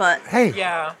time. guys, but Hey,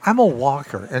 Yeah. I'm a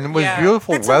walker, and it was Yeah.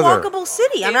 beautiful it's weather. a walkable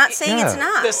city. I'm not saying it's Yeah.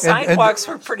 not. The sidewalks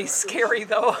were pretty scary,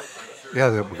 though.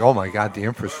 Yeah, oh my God, the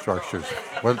infrastructure's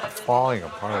falling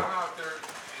apart.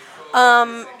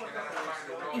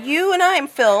 You and I,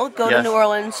 Phil, go to Yes. New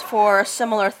Orleans for a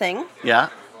similar thing. Yeah.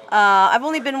 I've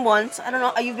only been once. I don't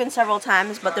know. You've been several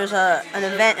times, but there's an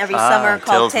event every summer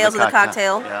called Tales of the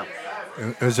Cocktail. Yeah.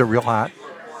 Is it real hot?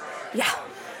 Yeah.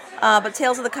 But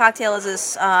Tales of the Cocktail is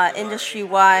this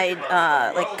industry-wide,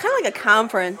 kind of like a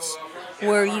conference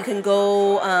where you can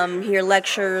go hear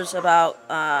lectures about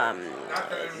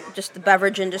just the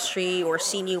beverage industry or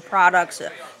see new products,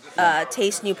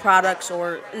 taste new products,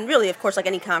 and really, of course, like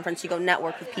any conference, you go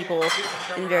network with people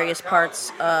in various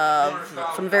parts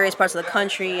from various parts of the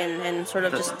country and sort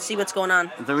of just see what's going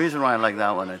on. The reason why I like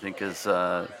that one, I think, is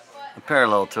a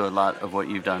parallel to a lot of what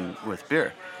you've done with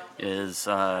beer. Is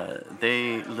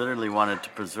they literally wanted to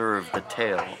preserve the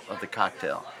tale of the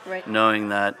cocktail, Right. knowing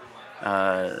that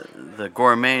the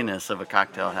gourmetness of a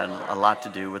cocktail had a lot to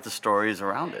do with the stories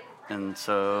around it. And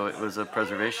so it was a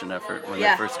preservation effort when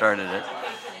Yeah. they first started it.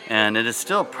 And it is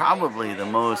still probably the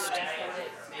most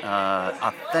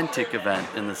authentic event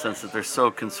in the sense that they're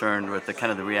so concerned with the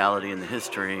kind of the reality and the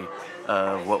history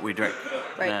of what we drink.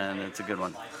 Right. And it's a good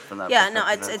one from that Yeah, no,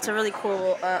 perspective, it's a really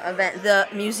cool event. The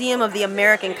Museum of the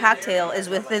American Cocktail is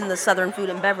within the Southern Food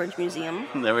and Beverage Museum,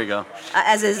 There we go.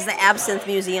 as is the Absinthe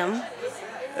Museum.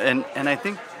 And I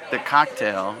think the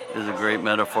cocktail is a great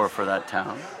metaphor for that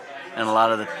town, and a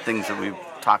lot of the things that we've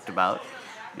talked about.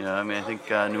 I think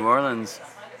New Orleans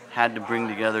had to bring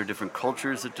together different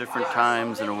cultures at different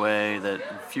times in a way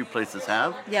that few places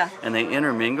have. Yeah. And they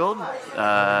intermingled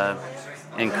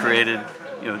and created,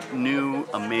 new,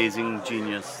 amazing,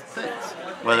 genius things.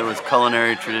 Whether it was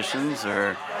culinary traditions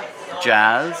or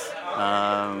jazz,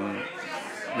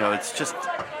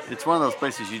 it's one of those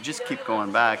places you just keep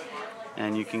going back,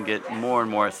 and you can get more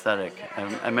and more aesthetic.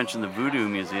 I mentioned the Voodoo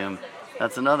Museum.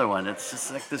 That's another one. It's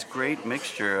just like this great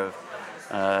mixture of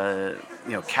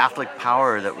Catholic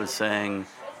power that was saying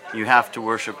you have to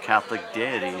worship Catholic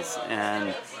deities,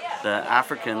 and the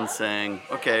Africans saying,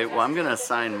 okay, well, I'm going to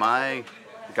assign my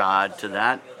God to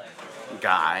that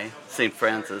guy, St.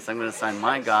 Francis. I'm going to assign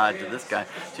my God to this guy.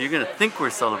 So you're going to think we're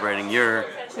celebrating your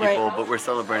people, Right. but we're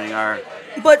celebrating our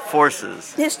But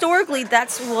forces. historically,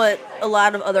 that's what a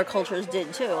lot of other cultures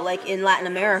did too. Like in Latin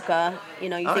America, you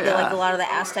think of like a lot of the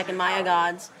Aztec and Maya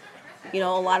gods. A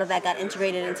lot of that got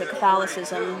integrated into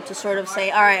Catholicism to sort of say,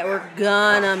 all right, we're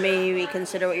gonna maybe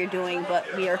consider what you're doing, but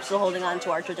we are still holding on to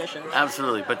our traditions.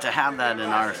 Absolutely, but to have that in the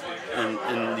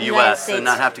United U.S. States. and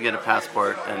not have to get a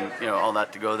passport and all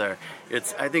that to go there,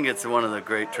 I think it's one of the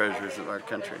great treasures of our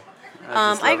country.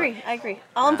 just I love it. agree.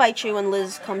 I'll invite you when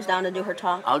Liz comes down to do her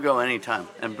talk. I'll go anytime,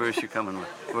 and Bruce, you're coming with.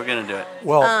 We're gonna do it.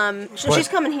 Well, So but she's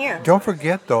coming here. don't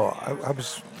forget though,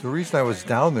 the reason I was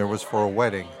down there was for a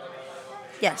wedding.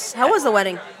 Yes. How was the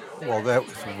wedding? Well, that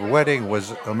wedding was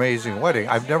an amazing wedding.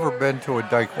 I've never been to a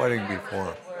dyke wedding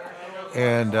before,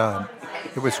 and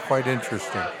it was quite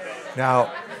interesting.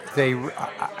 Now,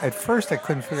 at first I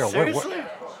couldn't figure out Seriously?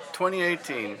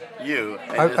 2018, you.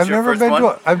 And I've it's your never first been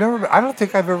one? I don't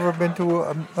think I've ever been to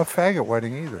a faggot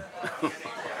wedding either.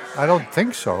 I don't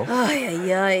think so. Ay,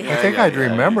 ay, ay. I think I'd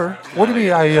remember. What do you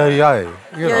mean, ay, ay, ay?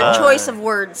 Your choice of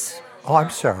words. Oh, I'm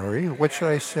sorry. What should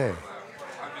I say?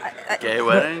 Gay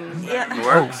wedding? Yeah.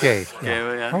 Works? Oh, gay.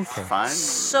 Gay, yeah. Okay. Fine.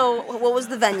 So, what was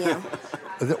the venue?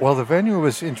 Well, the venue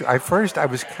was at first I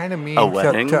was kind of mean. A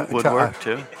wedding to, would work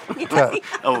too.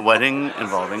 A wedding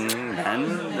involving men,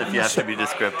 if you have to be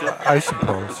descriptive. I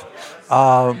suppose.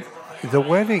 The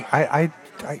wedding,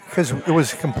 because it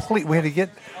was complete. We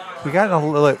got in a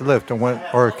lift and went,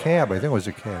 or a cab. I think it was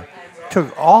a cab.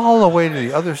 Took all the way to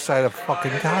the other side of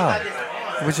fucking town.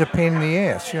 It was a pain in the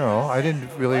ass, I didn't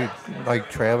really like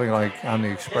traveling like on the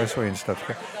expressway and stuff.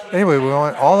 Anyway, we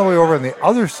went all the way over on the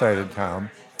other side of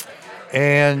town.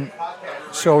 And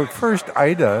so at first,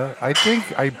 Ida, I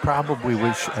think I probably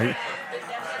wish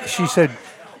she said,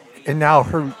 and now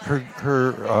her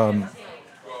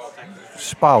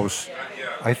spouse,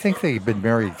 I think they've been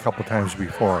married a couple times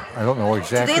before. I don't know Do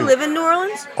exactly. they live in New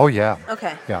Orleans? Oh, yeah.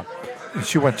 Okay. Yeah. And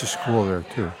she went to school there,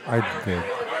 too. I did.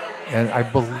 And I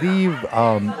believe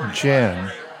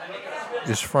Jen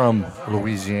is from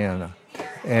Louisiana.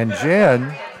 And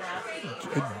Jen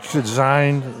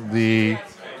designed the...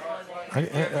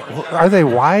 Are they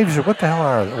wives or what the hell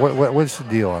are they? What's the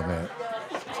deal on that?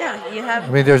 Yeah, you have... I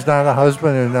mean, there's not a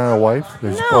husband and not a wife?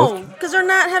 There's No, both? because they're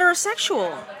not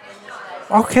heterosexual.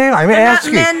 Okay, I'm They're not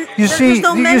asking. men- You there's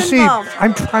no men see, involved.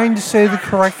 I'm trying to say the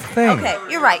correct thing. Okay,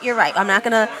 you're right. I'm not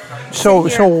gonna. So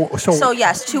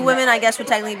yes, two women, I guess, would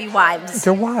technically be wives.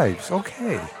 they're wives.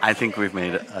 Okay. I think we've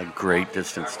made a great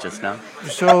distance just now.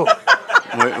 So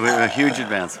We're a huge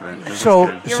advancement. This is so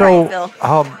good. You're so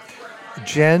right, Phil.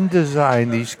 Jen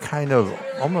designed these kind of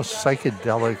almost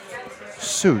psychedelic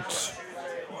suits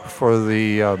for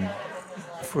the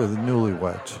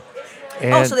newlyweds.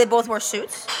 And So they both wore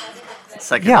suits.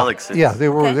 Psychedelic suits. Yeah, they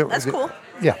were. Okay, that's cool.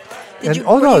 Yeah.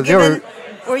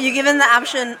 Were you given the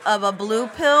option of a blue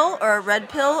pill or a red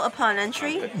pill upon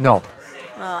entry? No,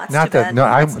 Oh, that's not too that. bad. No,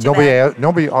 That's too bad.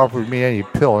 nobody offered me any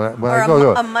pill. When Or I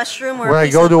go to a mushroom or when a I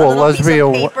piece go of, to a a little piece of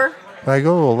lesbian paper. when I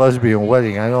go to a lesbian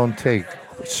wedding, I don't take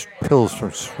pills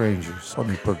from strangers. Let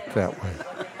me put it that way.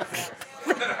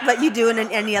 But you do it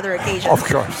in any other occasion. Of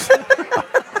course.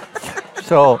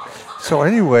 So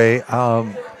anyway,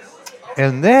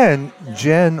 and then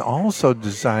Jen also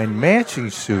designed matching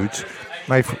suits.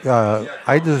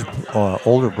 Ida's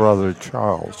older brother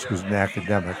Charles, who's an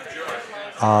academic,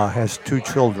 has 2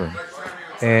 children,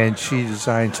 and she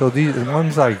designed. So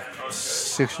one's like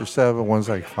 6 or 7, one's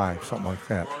like 5, something like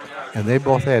that, and they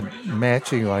both had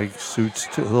matching like suits,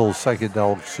 little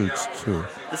psychedelic suits too.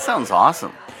 This sounds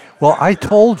awesome. Well, I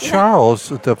told Charles,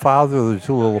 the father of the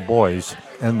two little boys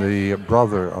and the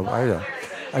brother of Ida,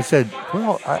 I said,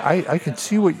 well, I can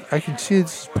see this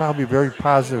is probably a very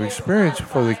positive experience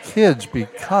for the kids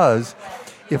because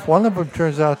if one of them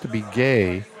turns out to be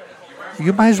gay,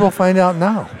 you might as well find out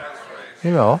now,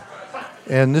 you know.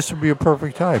 And this would be a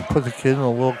perfect time. Put the kid in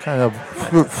a little kind of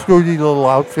fruity little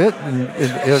outfit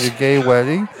at a gay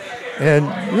wedding. And,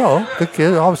 you know, the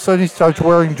kid, all of a sudden he starts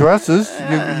wearing dresses.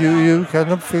 You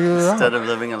kind of figure it out. Instead of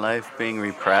living a life being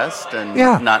repressed and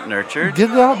not nurtured.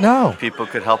 Get it out now. People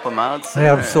could help him out.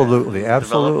 Absolutely.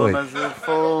 Develop him as a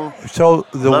full,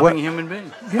 loving human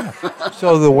being. Yeah.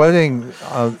 So the wedding,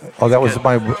 that was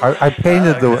I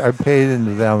painted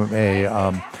them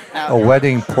a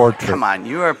wedding portrait. Come on,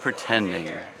 you are pretending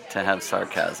to have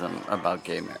sarcasm about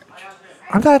gay marriage.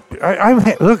 I'm not.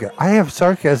 Look, I have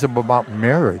sarcasm about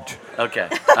marriage. Okay.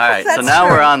 All right. So now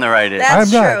we're on the right issue.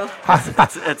 That's true.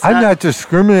 I'm not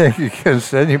discriminating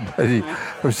against anybody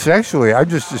sexually. I'm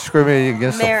just discriminating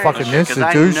against the fucking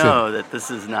institution. Because I know that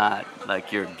this is not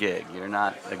like your gig. You're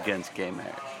not against gay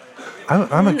marriage.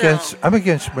 I'm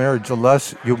against marriage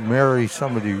unless you marry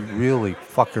somebody really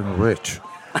fucking rich.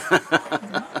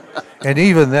 And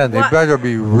even then, they better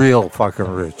be real fucking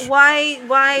rich.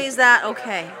 Why is that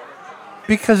okay?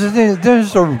 Because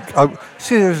there's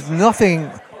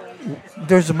nothing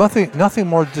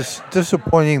more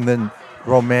disappointing than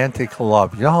romantic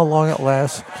love. You know how long it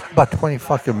lasts? About 20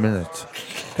 fucking minutes.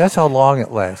 That's how long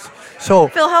it lasts. So,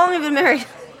 Phil, how long have you been married?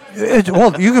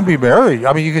 Well, you can be married.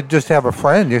 I mean, you could just have a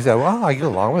friend. You say, well, I get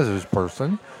along with this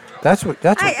person. I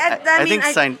think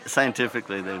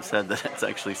scientifically they've said that it's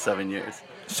actually 7 years.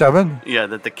 7? Yeah,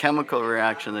 that the chemical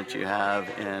reaction that you have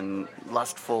in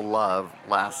lustful love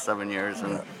lasts 7 years.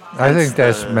 And I think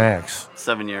that's max.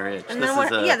 7-year itch. And then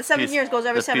the 7 years goes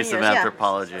every 7 years. Piece of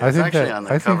anthropology. I think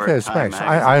that's max.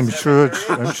 I'm sure it's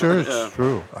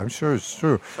true. I'm sure it's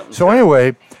true. So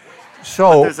anyway,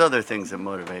 but there's other things that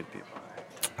motivate people.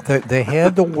 They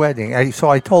had the wedding. So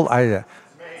I told Ida.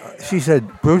 She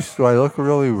said, Bruce, do I look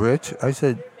really rich? I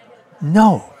said,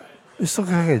 no. This looks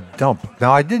like a dump.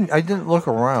 Now, I didn't look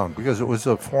around because it was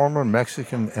a former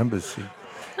Mexican embassy.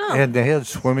 Oh. And they had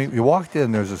swimming. You walked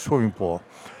in, there's a swimming pool.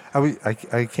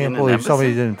 I can't believe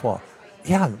somebody didn't fall.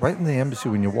 Yeah, right in the embassy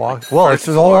when you walk. Well, it's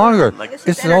no longer.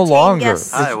 It's no longer.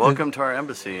 Hi, welcome to our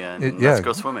embassy, and let's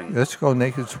go swimming. Let's go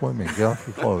naked swimming. Get off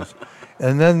your clothes.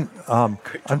 And then,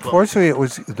 unfortunately,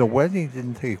 the wedding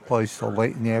didn't take place till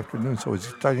late in the afternoon, so it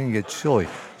was starting to get chilly.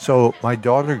 So my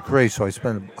daughter Grace, who I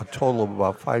spent a total of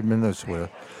about 5 minutes with,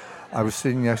 I was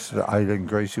sitting next to Ida, and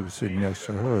Gracie was sitting next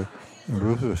to her, and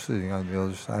Ruth was sitting on the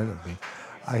other side of me.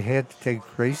 I had to take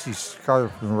Gracie's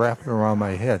scarf and wrap it around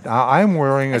my head. I'm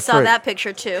wearing I saw that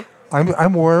picture too.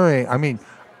 I'm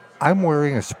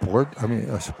wearing a sport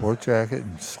jacket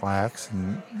and slacks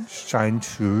and shine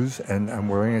shoes, and I'm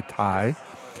wearing a tie,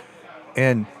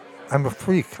 and I'm a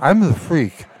freak. I'm the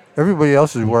freak. Everybody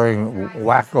else is wearing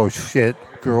wacko shit,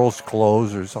 girls'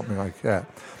 clothes or something like that.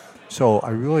 So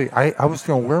I was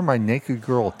going to wear my naked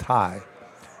girl tie.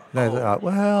 And I thought,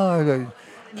 well,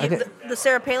 the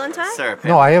Sarah Palin tie? Sarah Palin.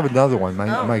 No, I have another one.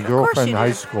 My girlfriend in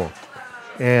high school.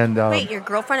 And wait, your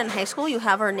girlfriend in high school? You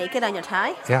have her naked on your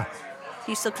tie? Yeah.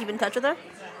 Do you still keep in touch with her?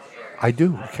 I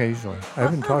do occasionally. I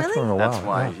haven't talked to her in a while. That's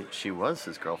why she was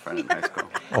his girlfriend in high school.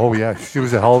 Oh yeah, she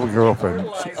was a hell of a girlfriend.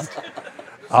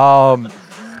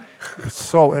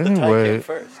 So anyway,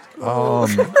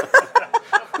 Of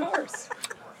course.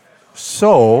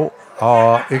 So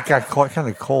it got kind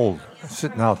of cold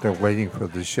sitting out there waiting for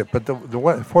the ship. But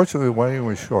fortunately, the wedding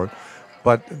was short.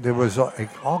 But there was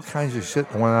all kinds of shit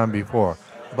that went on before.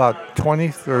 About 20,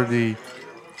 30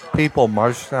 people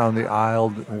marched down the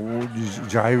aisle,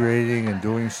 gyrating and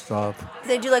doing stuff.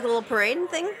 They do like a little parade and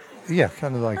thing? Yeah,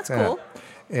 kind of like That's that. Cool.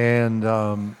 And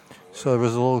so there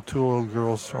was two little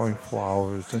girls throwing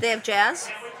flowers. They have jazz?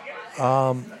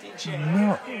 No.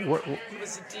 It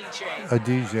was a DJ. A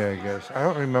DJ, I guess. I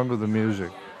don't remember the music.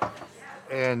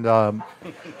 And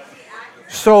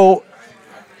so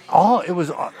it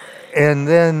was, and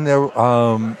then there,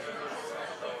 I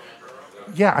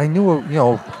knew,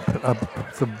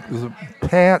 the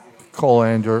Pat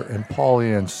Colander and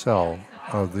Paulie Ansel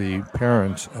are the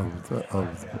parents of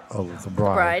the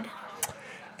bride.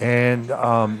 And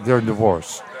they're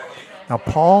divorced. Now,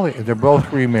 they're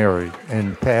both remarried,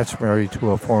 and Pat's married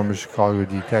to a former Chicago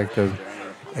detective,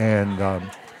 and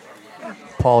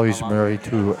Paulie's married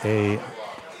to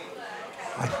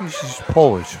I think she's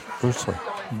Polish, Ursula.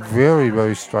 Very,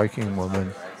 very striking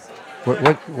woman.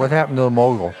 What happened to the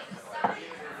mogul?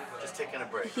 Just taking a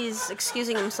break. He's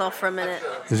excusing himself for a minute.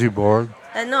 Is he bored?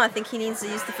 No, I think he needs to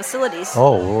use the facilities.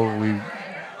 Oh, well,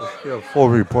 let's get a full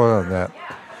report on that.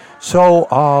 So,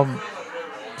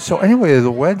 so anyway,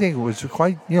 the wedding was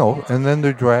quite, and then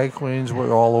the drag queens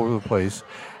were all over the place.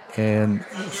 And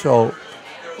so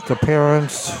the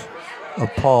parents of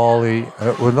Paulie,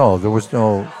 there was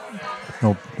no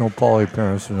Paulie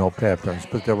parents and no Pat parents,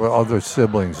 but there were other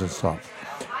siblings and stuff.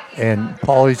 And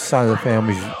Paulie's side of the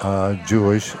family's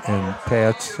Jewish, and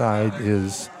Pat's side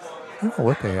is, I don't know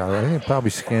what they are. I think probably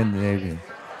Scandinavian.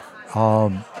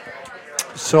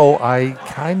 So I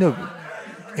kind of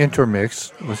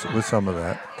intermixed with some of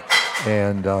that.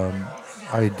 And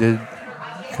I did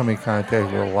come in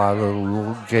contact with a lot of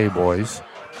little gay boys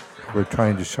who were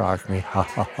trying to shock me.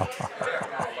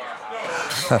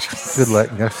 Good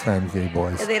luck next time, gay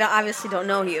boys. They obviously don't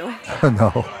know you.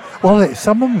 No. Well,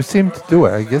 some of them seem to do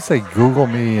it. I guess they Google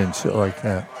me and shit like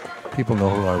that. People know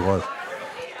who I was.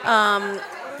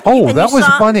 That was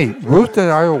funny. Ruth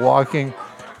and I are walking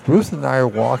through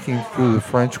the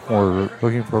French Quarter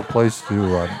looking for a place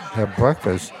to have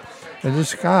breakfast. And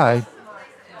this guy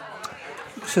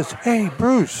says, "Hey,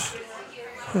 Bruce."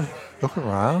 Look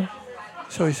around.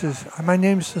 So he says, "My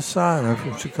name's Hassan. I'm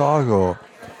from Chicago.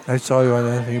 I saw you on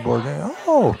Anthony Bourdain."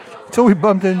 Oh. So we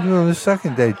bumped into him the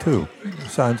second day, too.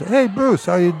 Hassan said, "Hey, Bruce,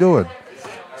 how you doing?"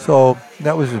 So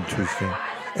that was interesting.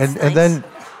 And then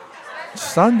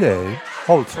Sunday,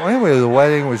 so anyway, the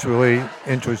wedding was really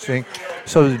interesting.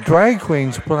 So the drag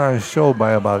queens put on a show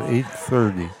by about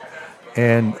 8:30.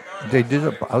 And they did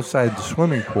it outside the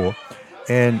swimming pool.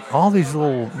 And all these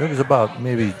there was about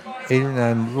maybe 8 or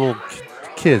 9 little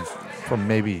kids from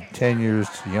maybe 10 years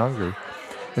to younger.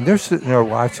 And they're sitting there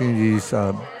watching these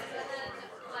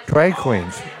drag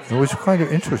queens. It was kind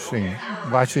of interesting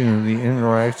watching the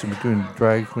interaction between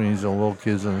drag queens and little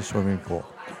kids in the swimming pool.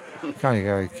 Kind of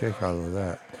got a kick out of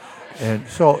that. And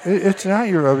so it's not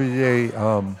your everyday.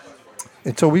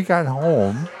 And so we got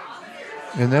home,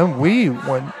 and then we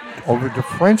went over to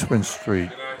Frenchman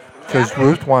Street because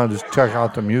Ruth wanted to check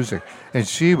out the music, and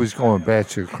she was going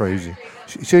batshit crazy.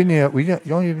 You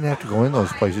don't even have to go in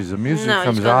those places. The music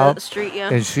comes out, the street,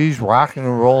 and she's rocking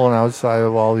and rolling outside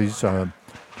of all these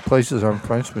places on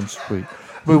Frenchman Street.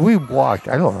 But we walked,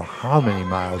 I don't know how many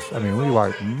miles. I mean, we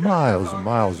walked miles and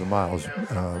miles and miles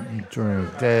during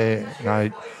the day,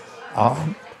 night,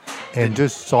 and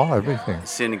just saw everything.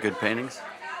 See any good paintings?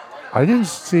 I didn't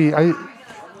see.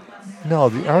 No,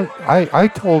 the art. I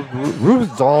told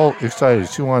Ruth's all excited.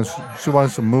 She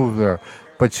wants to move there,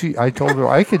 but I told her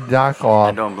I could knock off.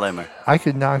 I don't blame her. I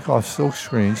could knock off silk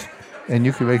screens, and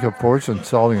you could make a fortune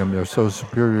selling them. They're so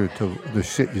superior to the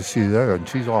shit you see there, and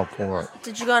she's all for it.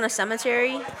 Did you go on a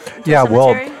cemetery?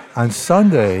 Well, on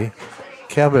Sunday,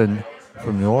 Kevin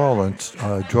from New Orleans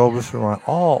drove us around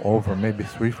all over, maybe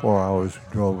 3-4 hours. We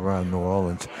drove around New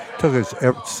Orleans, took us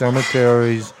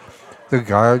cemeteries, the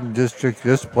Garden District,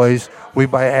 this place. We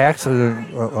by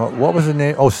accident, what was the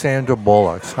name? Oh, Sandra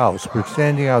Bullock's house. We're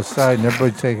standing outside and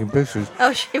everybody taking pictures.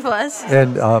 Oh, she was.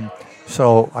 And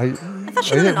so I thought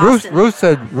she lived in Austin. Ruth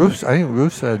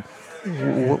said,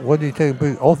 what did you take a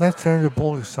picture? Oh, that's Sandra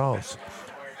Bullock's house.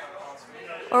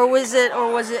 Or was it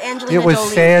Angelina It was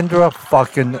Jolie? Sandra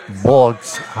fucking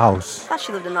Bullock's house. I thought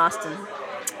she lived in Austin.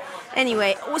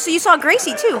 Anyway, so you saw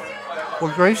Gracie too.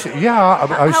 Well, Gracie, yeah.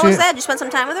 How was that? Did you spend some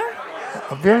time with her?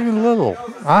 Very little.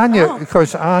 Anya, of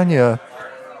course, I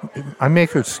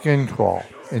make her skin crawl.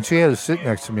 And she had to sit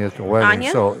next to me at the wedding.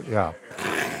 Anya? So, yeah.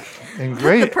 And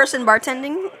The person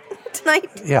bartending tonight?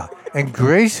 Yeah. And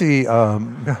Gracie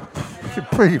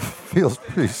feels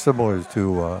pretty similar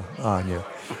to Anya.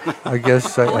 I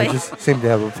guess I just seem to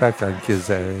have an effect on kids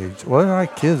that age. Well, they're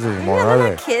not kids anymore, are they're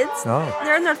they? not kids. No.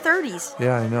 They're in their 30s.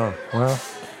 Yeah, I know. Well,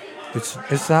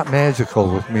 it's not magical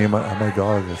with me and my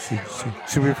daughter.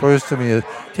 She refers to me as,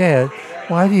 "Dad,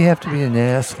 why do you have to be an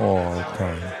asshole all the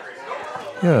time?"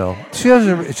 You know, she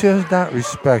does not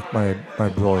respect my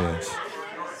brilliance.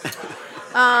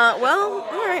 Well,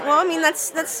 all right. Well, I mean,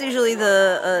 that's usually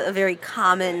a very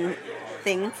common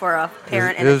thing for a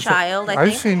parent and a child.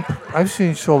 I've seen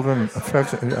children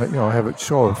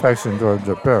show affection towards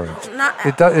their parents.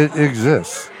 It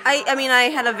exists. I mean, I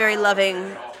had a very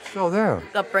loving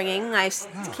upbringing. I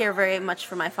care very much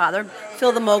for my father.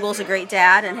 Phil the Mogul's a great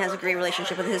dad and has a great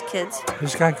relationship with his kids.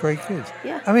 He's got great kids.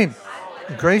 Yeah. I mean,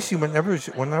 Gracie,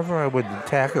 whenever I would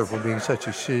attack her for being such a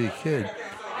shitty kid,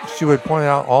 she would point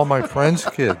out all my friends'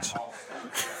 kids.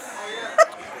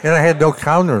 And I had no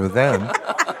counter then.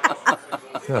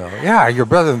 Yeah, you're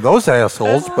better than those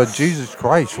assholes, but Jesus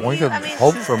Christ, one could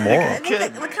hope for more.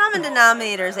 The common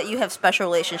denominator is that you have special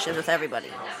relationships with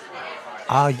everybody.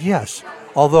 Yes.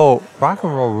 Although Rock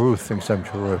and Roll Ruth thinks I'm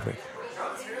terrific.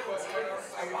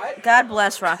 God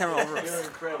bless rock and roll Ruth.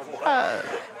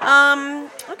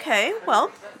 Okay,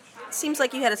 well, seems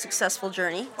like you had a successful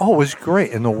journey. Oh, it was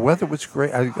great, and the weather was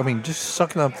great. I mean, just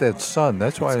sucking up that sun.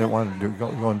 That's why I didn't want to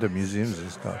go into museums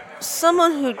and stuff.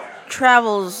 Someone who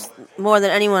travels more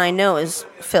than anyone I know is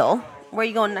Phil. Where are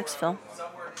you going next, Phil?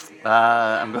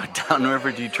 I'm going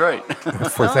downriver Detroit.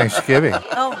 For Thanksgiving.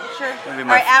 Oh, sure. Maybe All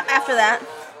my right, after that.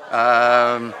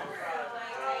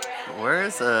 Where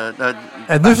is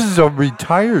And this is a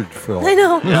retired Phil. I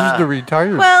know. This is the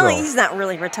retired Well, Phil. he's not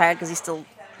really retired because he still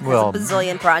has Well, a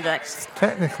bazillion projects.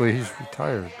 Technically, he's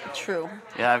retired. True,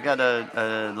 Yeah, I've got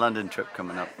a London trip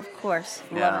coming up. of course.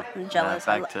 Yeah, Love it. I'm jealous.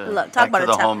 back to Talk back about to a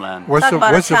the town. homeland. What's Talk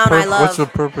about a town I love. What's the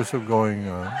purpose of going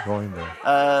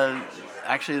there?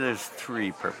 Actually, there's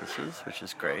 3 purposes, which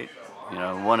is great. You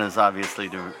know, one is obviously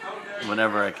to,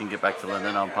 whenever I can get back to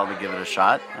London, I'll probably give it a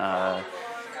shot.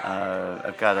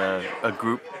 I've got a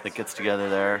group that gets together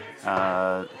there,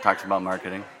 talks about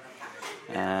marketing,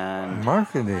 and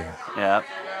Marketing. yeah,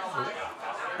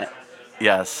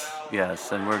 yes,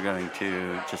 and we're going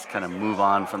to just kind of move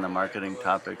on from the marketing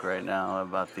topic right now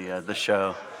about the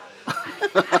show.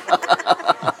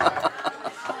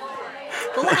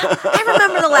 I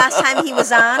remember the last time he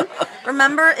was on.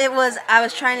 Remember, I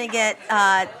was trying to get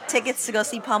tickets to go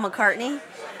see Paul McCartney,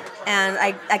 and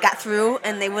I got through,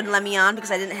 and they wouldn't let me on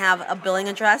because I didn't have a billing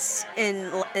address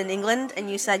in England. And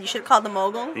you said you should have called the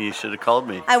Mogul. You should have called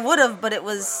me. I would have, but it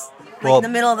was in the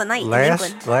middle of the night in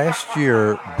England. Last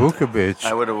year, Bukovic.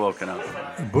 I would have woken up.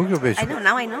 Bukovic. I know.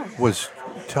 Now I know. Was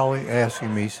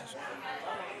asking me.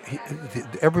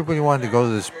 Everybody wanted to go to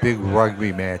this big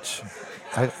rugby match.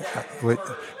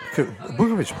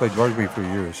 Bukovic played rugby for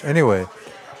years. Anyway,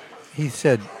 he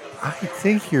said, "I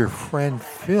think your friend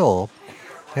Phil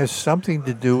has something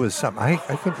to do with something." I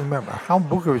couldn't remember how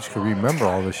Bukovic could remember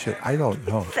all this shit. I don't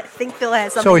know. I think Phil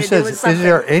has something So he to do with says, something. "Is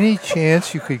there any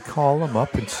chance you could call him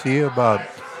up and see about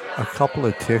a couple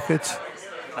of tickets?"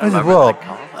 I remember that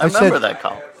call. I remember that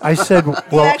call. I said, You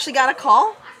 "Well, actually got a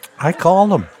call? I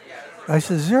called him." I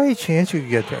said, "Is there any chance you could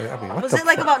get there?" I mean, what Was the it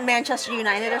like fuck? about Manchester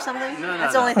United or something? No,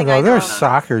 That's the only Oh, thing no, I know. there's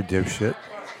soccer, dipshit.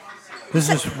 This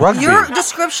is rugby. Your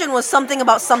description was something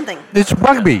about something. It's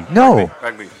rugby. No.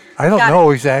 Rugby. I don't Got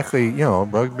know exactly,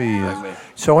 rugby is. Rugby.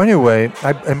 So anyway,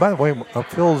 and by the way,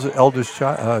 Phil's eldest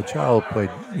child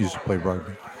used to play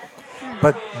rugby.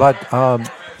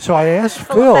 So I asked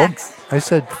Phil, facts. I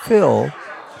said, "Phil,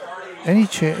 any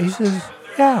chance?" He says,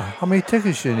 "Yeah, how many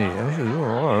tickets you need?" I said,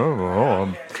 "Oh, I don't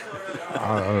know."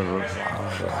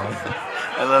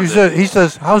 I love He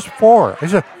says, "How's 4?" I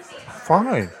said,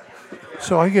 "Fine."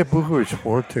 So I get Bukovic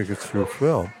 4 tickets through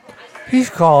Phil. He's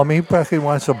calling me, fucking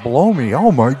wants to blow me.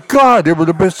 Oh my God, they were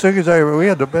the best tickets we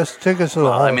had the best tickets of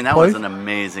the whole I mean, that place. was an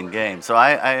amazing game. So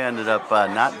I ended up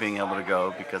not being able to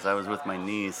go because I was with my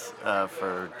niece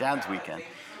for Dad's weekend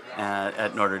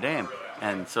at Notre Dame.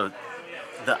 And so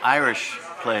the Irish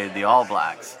played the All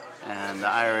Blacks. And the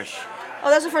Irish, Oh,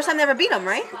 that was the first time they ever beat them,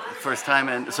 right? first time.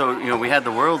 And so, we had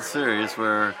the World Series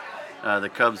where the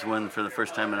Cubs won for the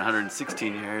first time in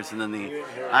 116 years. And then the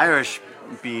Irish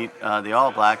beat the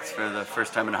All Blacks for the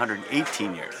first time in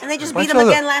 118 years. And they just Bunch beat them of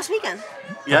again last weekend.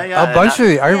 Yeah. A bunch of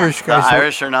the Irish The guys.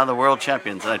 Irish are now the world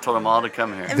champions, and I told them all to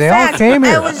come here. In They fact, all came I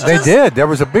here. was They just- did. There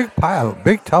was a big pile,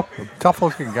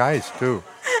 tough-looking guys too.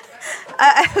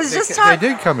 I was just They talking.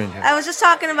 did come in here. I was just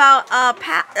talking about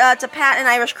to Pat and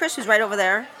Irish Chris, who's right over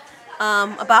there,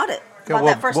 about it, about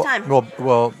that first time.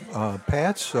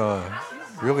 Pat's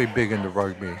really big into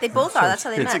rugby. They both are. That's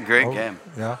how they It's a met. great game.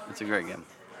 Yeah. It's a great game.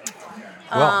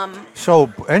 Well, so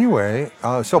anyway,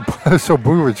 so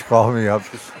Bukovic called me up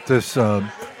this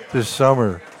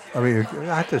summer. I mean,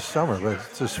 not this summer,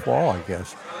 but this fall, I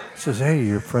guess. He says, "Hey,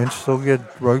 your friends still get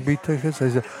rugby tickets?" I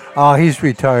said, "Oh, he's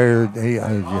retired. I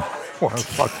don't want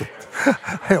to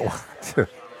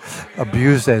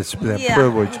abuse that Yeah,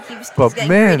 privilege." he's But getting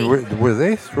man, greedy. were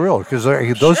they thrilled? Because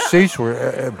those Sure. seats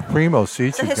were primo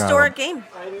seats. It's a you got 'em. historic game.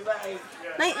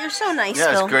 You're so nice,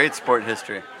 Yeah, Phil. it's great sport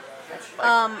history.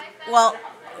 Well,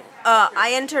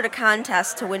 I entered a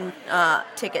contest to win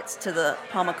tickets to the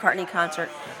Paul McCartney concert,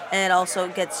 and it also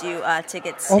gets you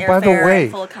tickets. Oh, by the airfare, way,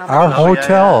 and full our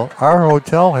accommodation. our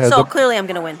hotel had So the, clearly, I'm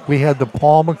gonna win. we had the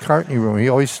Paul McCartney room. He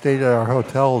always stayed at our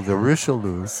hotel, the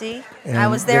Richelieu. See, And I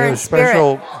was they there had in a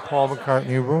special spirit. Paul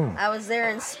McCartney room. I was there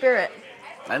in spirit.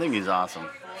 I think he's awesome.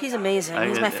 He's amazing. I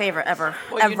He's get my it. favorite ever.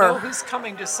 Well, you know ever. who's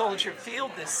coming to Soldier Field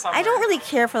this summer? I don't really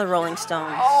care for the Rolling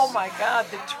Stones. Oh my God,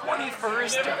 the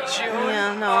 21st of June.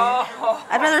 Yeah, no. Oh.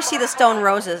 I'd rather see the Stone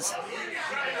Roses.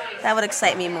 That would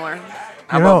excite me more.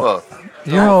 How You about know- both?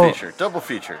 you know- Double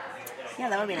feature. Yeah,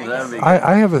 that would be nice. That would be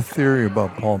I have a theory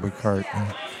about Paul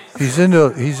McCartney. He's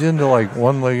into like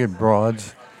one-legged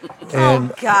broads,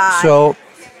 and God. so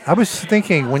I was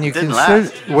thinking when you Didn't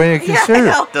consider,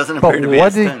 know. Doesn't appear but to be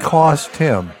what a did it stint. cost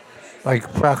him?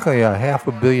 Like practically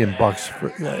 $500 million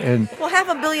and Well,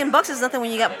 $500 million is nothing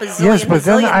when you got bazillion. yes, but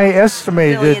then bazillion I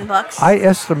estimated billion bucks.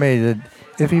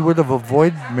 if he would have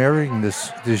avoided marrying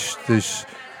this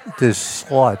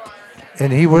slut,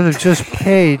 and he would have just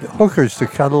paid hookers to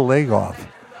cut a leg off,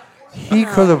 he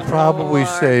could have probably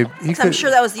Lord. saved. I'm sure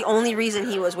that was the only reason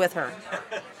he was with her.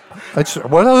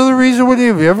 What other reason would he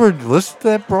have ever listened to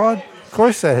that broad? Of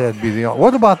course, that had to be the only.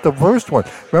 What about the first one?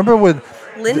 Remember when?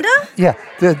 Linda? Yeah,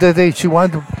 she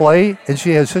wanted to play, and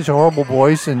she had such a horrible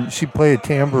voice, and she played a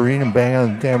tambourine and bang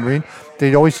on the tambourine.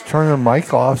 They'd always turn her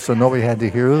mic off so nobody had to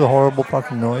hear the horrible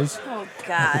fucking noise. Oh,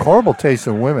 God. Horrible taste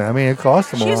in women. I mean, it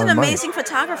cost them a She was lot an of money. amazing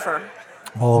photographer.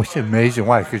 Oh, she's amazing.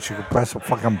 Why? Because she could press a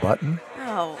fucking button?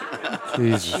 Oh,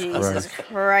 Jesus Jesus Christ.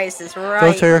 Christ is right.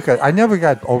 Those haircuts. I never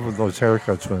got over those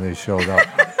haircuts when they showed up.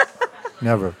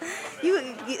 Never.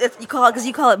 You call it because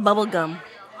you call it bubble gum.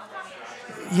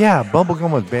 Yeah,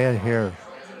 bubblegum with bad hair.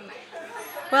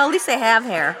 Well, at least they have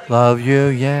hair. Love you,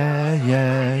 yeah,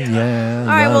 yeah, yeah. All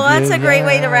right, well, love that's you, a great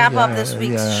way to yeah, wrap up yeah, this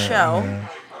week's yeah, show. yeah.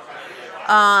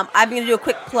 I'm going to do a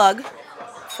quick plug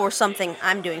for something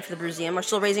I'm doing for the Bruseum. We're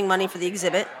still raising money for the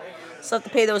exhibit. Still have to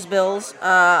pay those bills.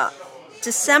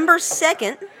 December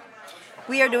 2nd,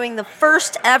 we are doing the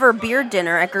first ever beer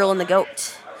dinner at Girl and the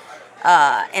Goat.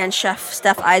 And Chef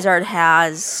Steph Izard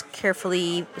has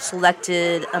carefully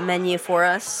selected a menu for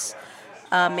us,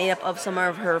 made up of some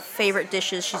of her favorite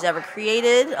dishes she's ever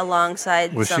created,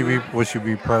 alongside Will some... she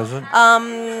be present?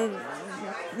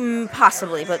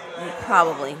 Possibly, but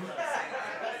probably.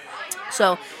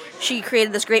 So she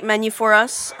created this great menu for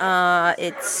us.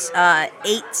 It's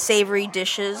 8 savory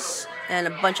dishes and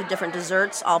a bunch of different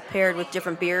desserts, all paired with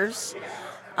different beers.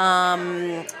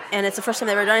 And it's the first time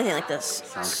they've ever done anything like this.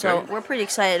 So great. we're pretty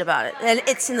excited about it. And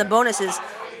it's in the bonuses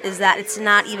is that it's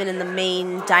not even in the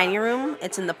main dining room.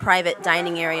 It's in the private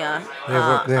dining area. They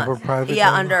have a private Yeah,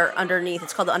 dining? underneath.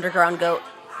 It's called the Underground Goat.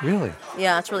 Really?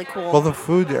 Yeah, it's really cool. Well, the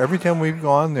food, every time we've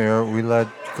gone there, we let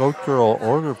Goat Girl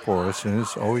order for us, and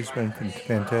it's always been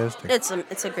fantastic. It's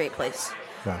a great place.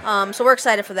 Yeah. So we're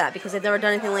excited for that because they've never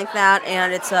done anything like that,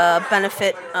 and it's a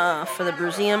benefit for the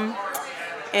Bruseum.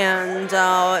 And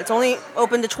it's only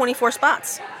open to 24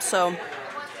 spots. So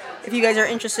if you guys are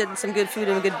interested in some good food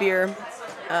and good beer,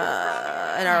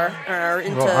 and are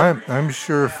into... Well, I'm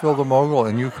sure Phil the Mogul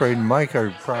and you, Creighton Mike,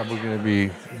 are probably going to be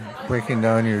breaking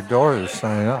down your door to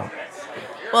sign up.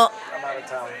 Well, I'm out of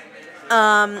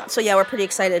town. so yeah, we're pretty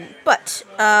excited. But,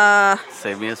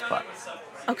 Save me a spot.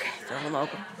 okay, Phil the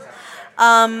Mogul.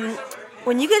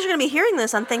 When you guys are going to be hearing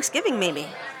this on Thanksgiving, maybe.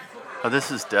 Oh,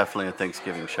 this is definitely a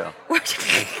Thanksgiving show.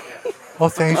 Oh,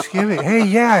 Thanksgiving. Hey,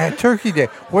 yeah, Turkey Day.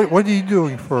 What are you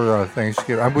doing for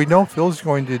Thanksgiving? We know Phil's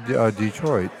going to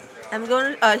Detroit. I'm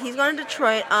going. He's going to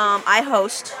Detroit. I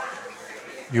host.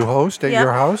 You host at Yeah.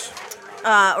 your house?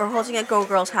 We're hosting at Go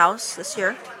Girl's house this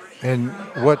year. And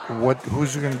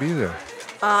who's going to be there?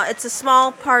 It's a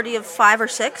small party of 5 or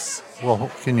 6. Well,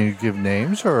 can you give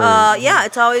names or? Yeah,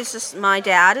 it's always just my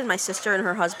dad and my sister and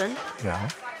her husband. Yeah.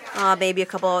 Maybe a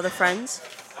couple other friends.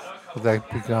 Well,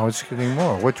 now it's getting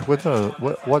more.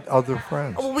 What other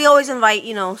friends? Well, we always invite,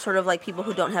 sort of like people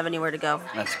who don't have anywhere to go.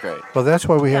 That's great. Well, that's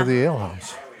why we have Yeah. the ale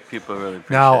house. People really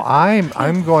appreciate Now it.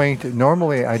 I'm going to.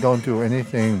 Normally, I don't do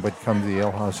anything but come to the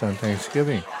ale house on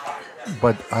Thanksgiving,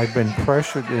 but I've been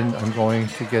pressured in. I'm going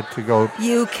to get to go.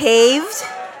 You caved?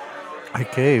 I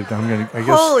caved. I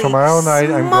guess Holy tomorrow night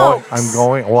smokes. I'm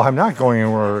going. Well, I'm not going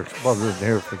anywhere other than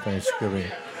here for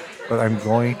Thanksgiving, but I'm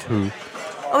going to.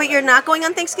 Oh, wait, you're not going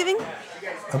on Thanksgiving?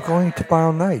 I'm going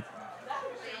tomorrow night.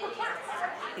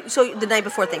 So the night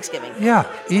before Thanksgiving? Yeah,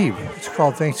 Eve. It's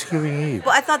called Thanksgiving Eve.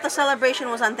 Well, I thought the celebration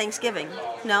was on Thanksgiving.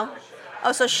 No?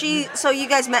 Oh, so you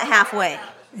guys met halfway.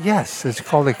 Yes, it's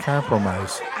called a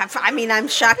compromise. I mean, I'm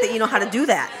shocked that you know how to do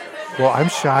that. Well, I'm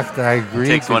shocked that I agreed.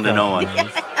 Takes one to know one.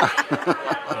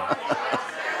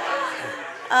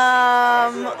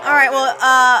 All right,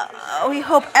 well, we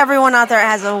hope everyone out there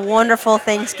has a wonderful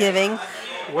Thanksgiving.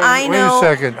 Wait a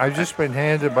second. I've just been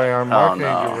handed by our Oh marketing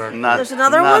no! director. Not, There's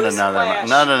another not one? Another,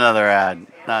 not another ad.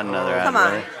 Not another ad. Come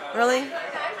on. Really. Really?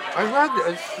 I read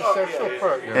it. It's the sexual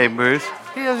part. Hey, Bruce.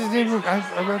 He hasn't even. I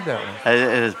read that one. It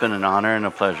has been an honor and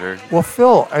a pleasure. Well,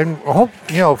 Phil, and hope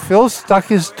Phil stuck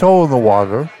his toe in the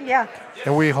water, Yeah.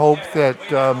 and we hope that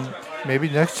maybe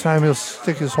next time he'll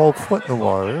stick his whole foot in the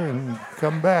water and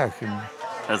come back. And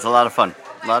It's a lot of fun.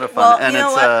 A lot of fun, Well, and you know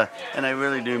it's what? and I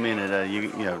really do mean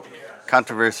it.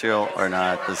 controversial or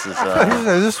not, this is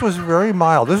This was very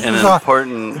mild. This an was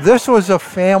important. This was a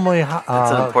family. It's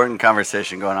an important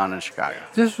conversation going on in Chicago.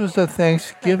 This was a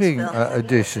Thanksgiving Thanks, Bill.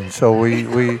 edition, so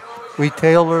we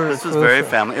tailored. This is very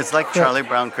family. It's like Charlie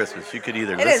Brown Christmas. You could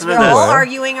either It is. listen We're to all this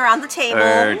arguing around the table.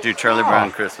 or do Charlie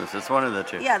Brown Christmas. It's one of the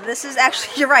two. Yeah, this is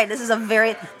actually, you're right. This is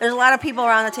there's a lot of people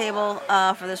around the table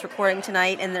for this recording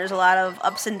tonight, and there's a lot of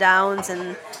ups and downs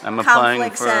and I'm applying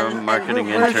conflicts for a and marketing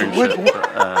What-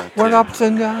 internship. What ups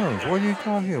and downs? What are you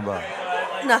talking about?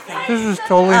 nothing. This is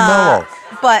totally mellow.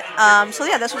 But, so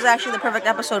yeah, this was actually the perfect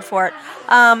episode for it.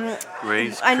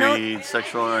 Race, I know- creed,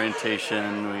 sexual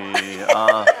orientation.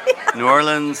 New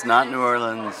Orleans, not New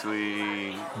Orleans.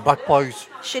 Butt plugs.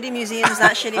 Shitty museums,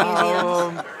 not shitty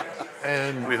museums.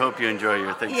 And We hope you enjoy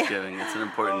your Thanksgiving. It's an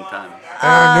important time.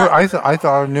 I thought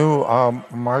our new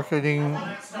marketing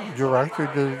director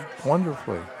did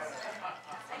wonderfully.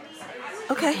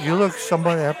 Okay. You look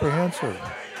somewhat apprehensive.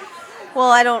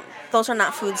 Well, those are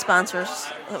not food sponsors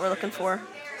that we're looking for.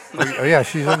 Oh, yeah,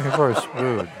 she's looking for a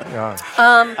spoon. Yeah.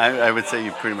 I would say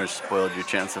you pretty much spoiled your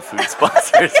chance of food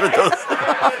sponsors with those.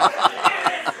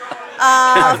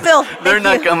 Phil, They're thank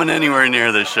not you. coming anywhere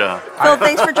near this show. Phil,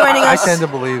 thanks for joining I us. tend to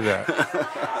believe that.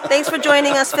 Thanks for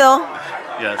joining us, Phil.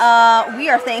 Yes. We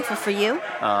are thankful for you.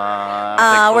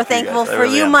 Thankful We're thankful guys. I for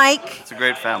really you, am. Mike. It's a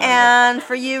great family. And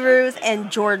for you, Ruth, and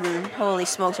Jordan. Holy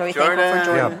smokes, are we thankful for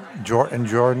Jordan. Jordan? Yeah,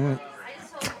 Jordan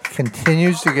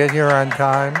continues to get here on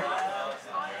time.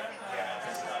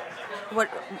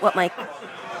 What, Mike?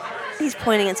 He's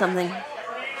pointing at something.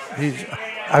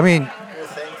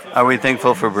 Are we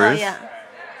thankful for Oh, Bruce? yeah.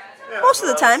 Most of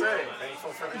the time.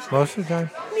 Most of the time.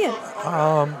 Yeah.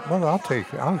 Well,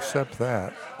 I'll accept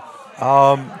that.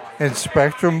 And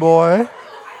Spectrum Boy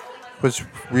was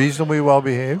reasonably well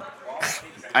behaved.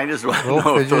 I just want to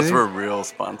Little know if those fidgety. were real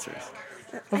sponsors.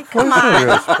 Of Come course on. there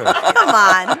is Spectrum. Come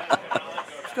on.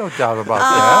 There's no doubt about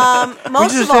that. We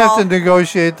Most just of have all, to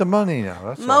negotiate the money now.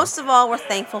 That's most of all, we're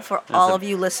thankful for all of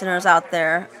you listeners out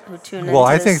there who tune in. all. Well,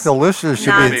 I think the listeners should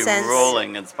Be be. Nonsense.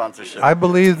 rolling in sponsorship. I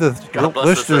believe the God bless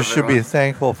us, listeners should be everyone.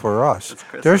 thankful for us. It's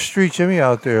Christmas. There's Street Jimmy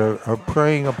out there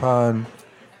preying upon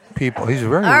people. He's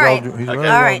very All right. well. He's Okay. very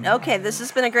All well- right. Okay. This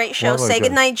has been a great show. Well, Say okay.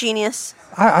 goodnight, genius.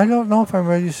 I don't know if I'm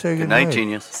ready to say Good goodnight. night,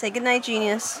 genius. Say goodnight,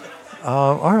 genius.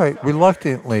 All right,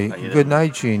 reluctantly. you doing? Good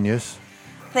night, genius.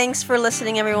 Thanks for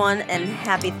listening, everyone, and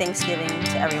happy Thanksgiving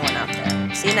to everyone out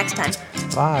there. See you next time.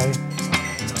 Bye.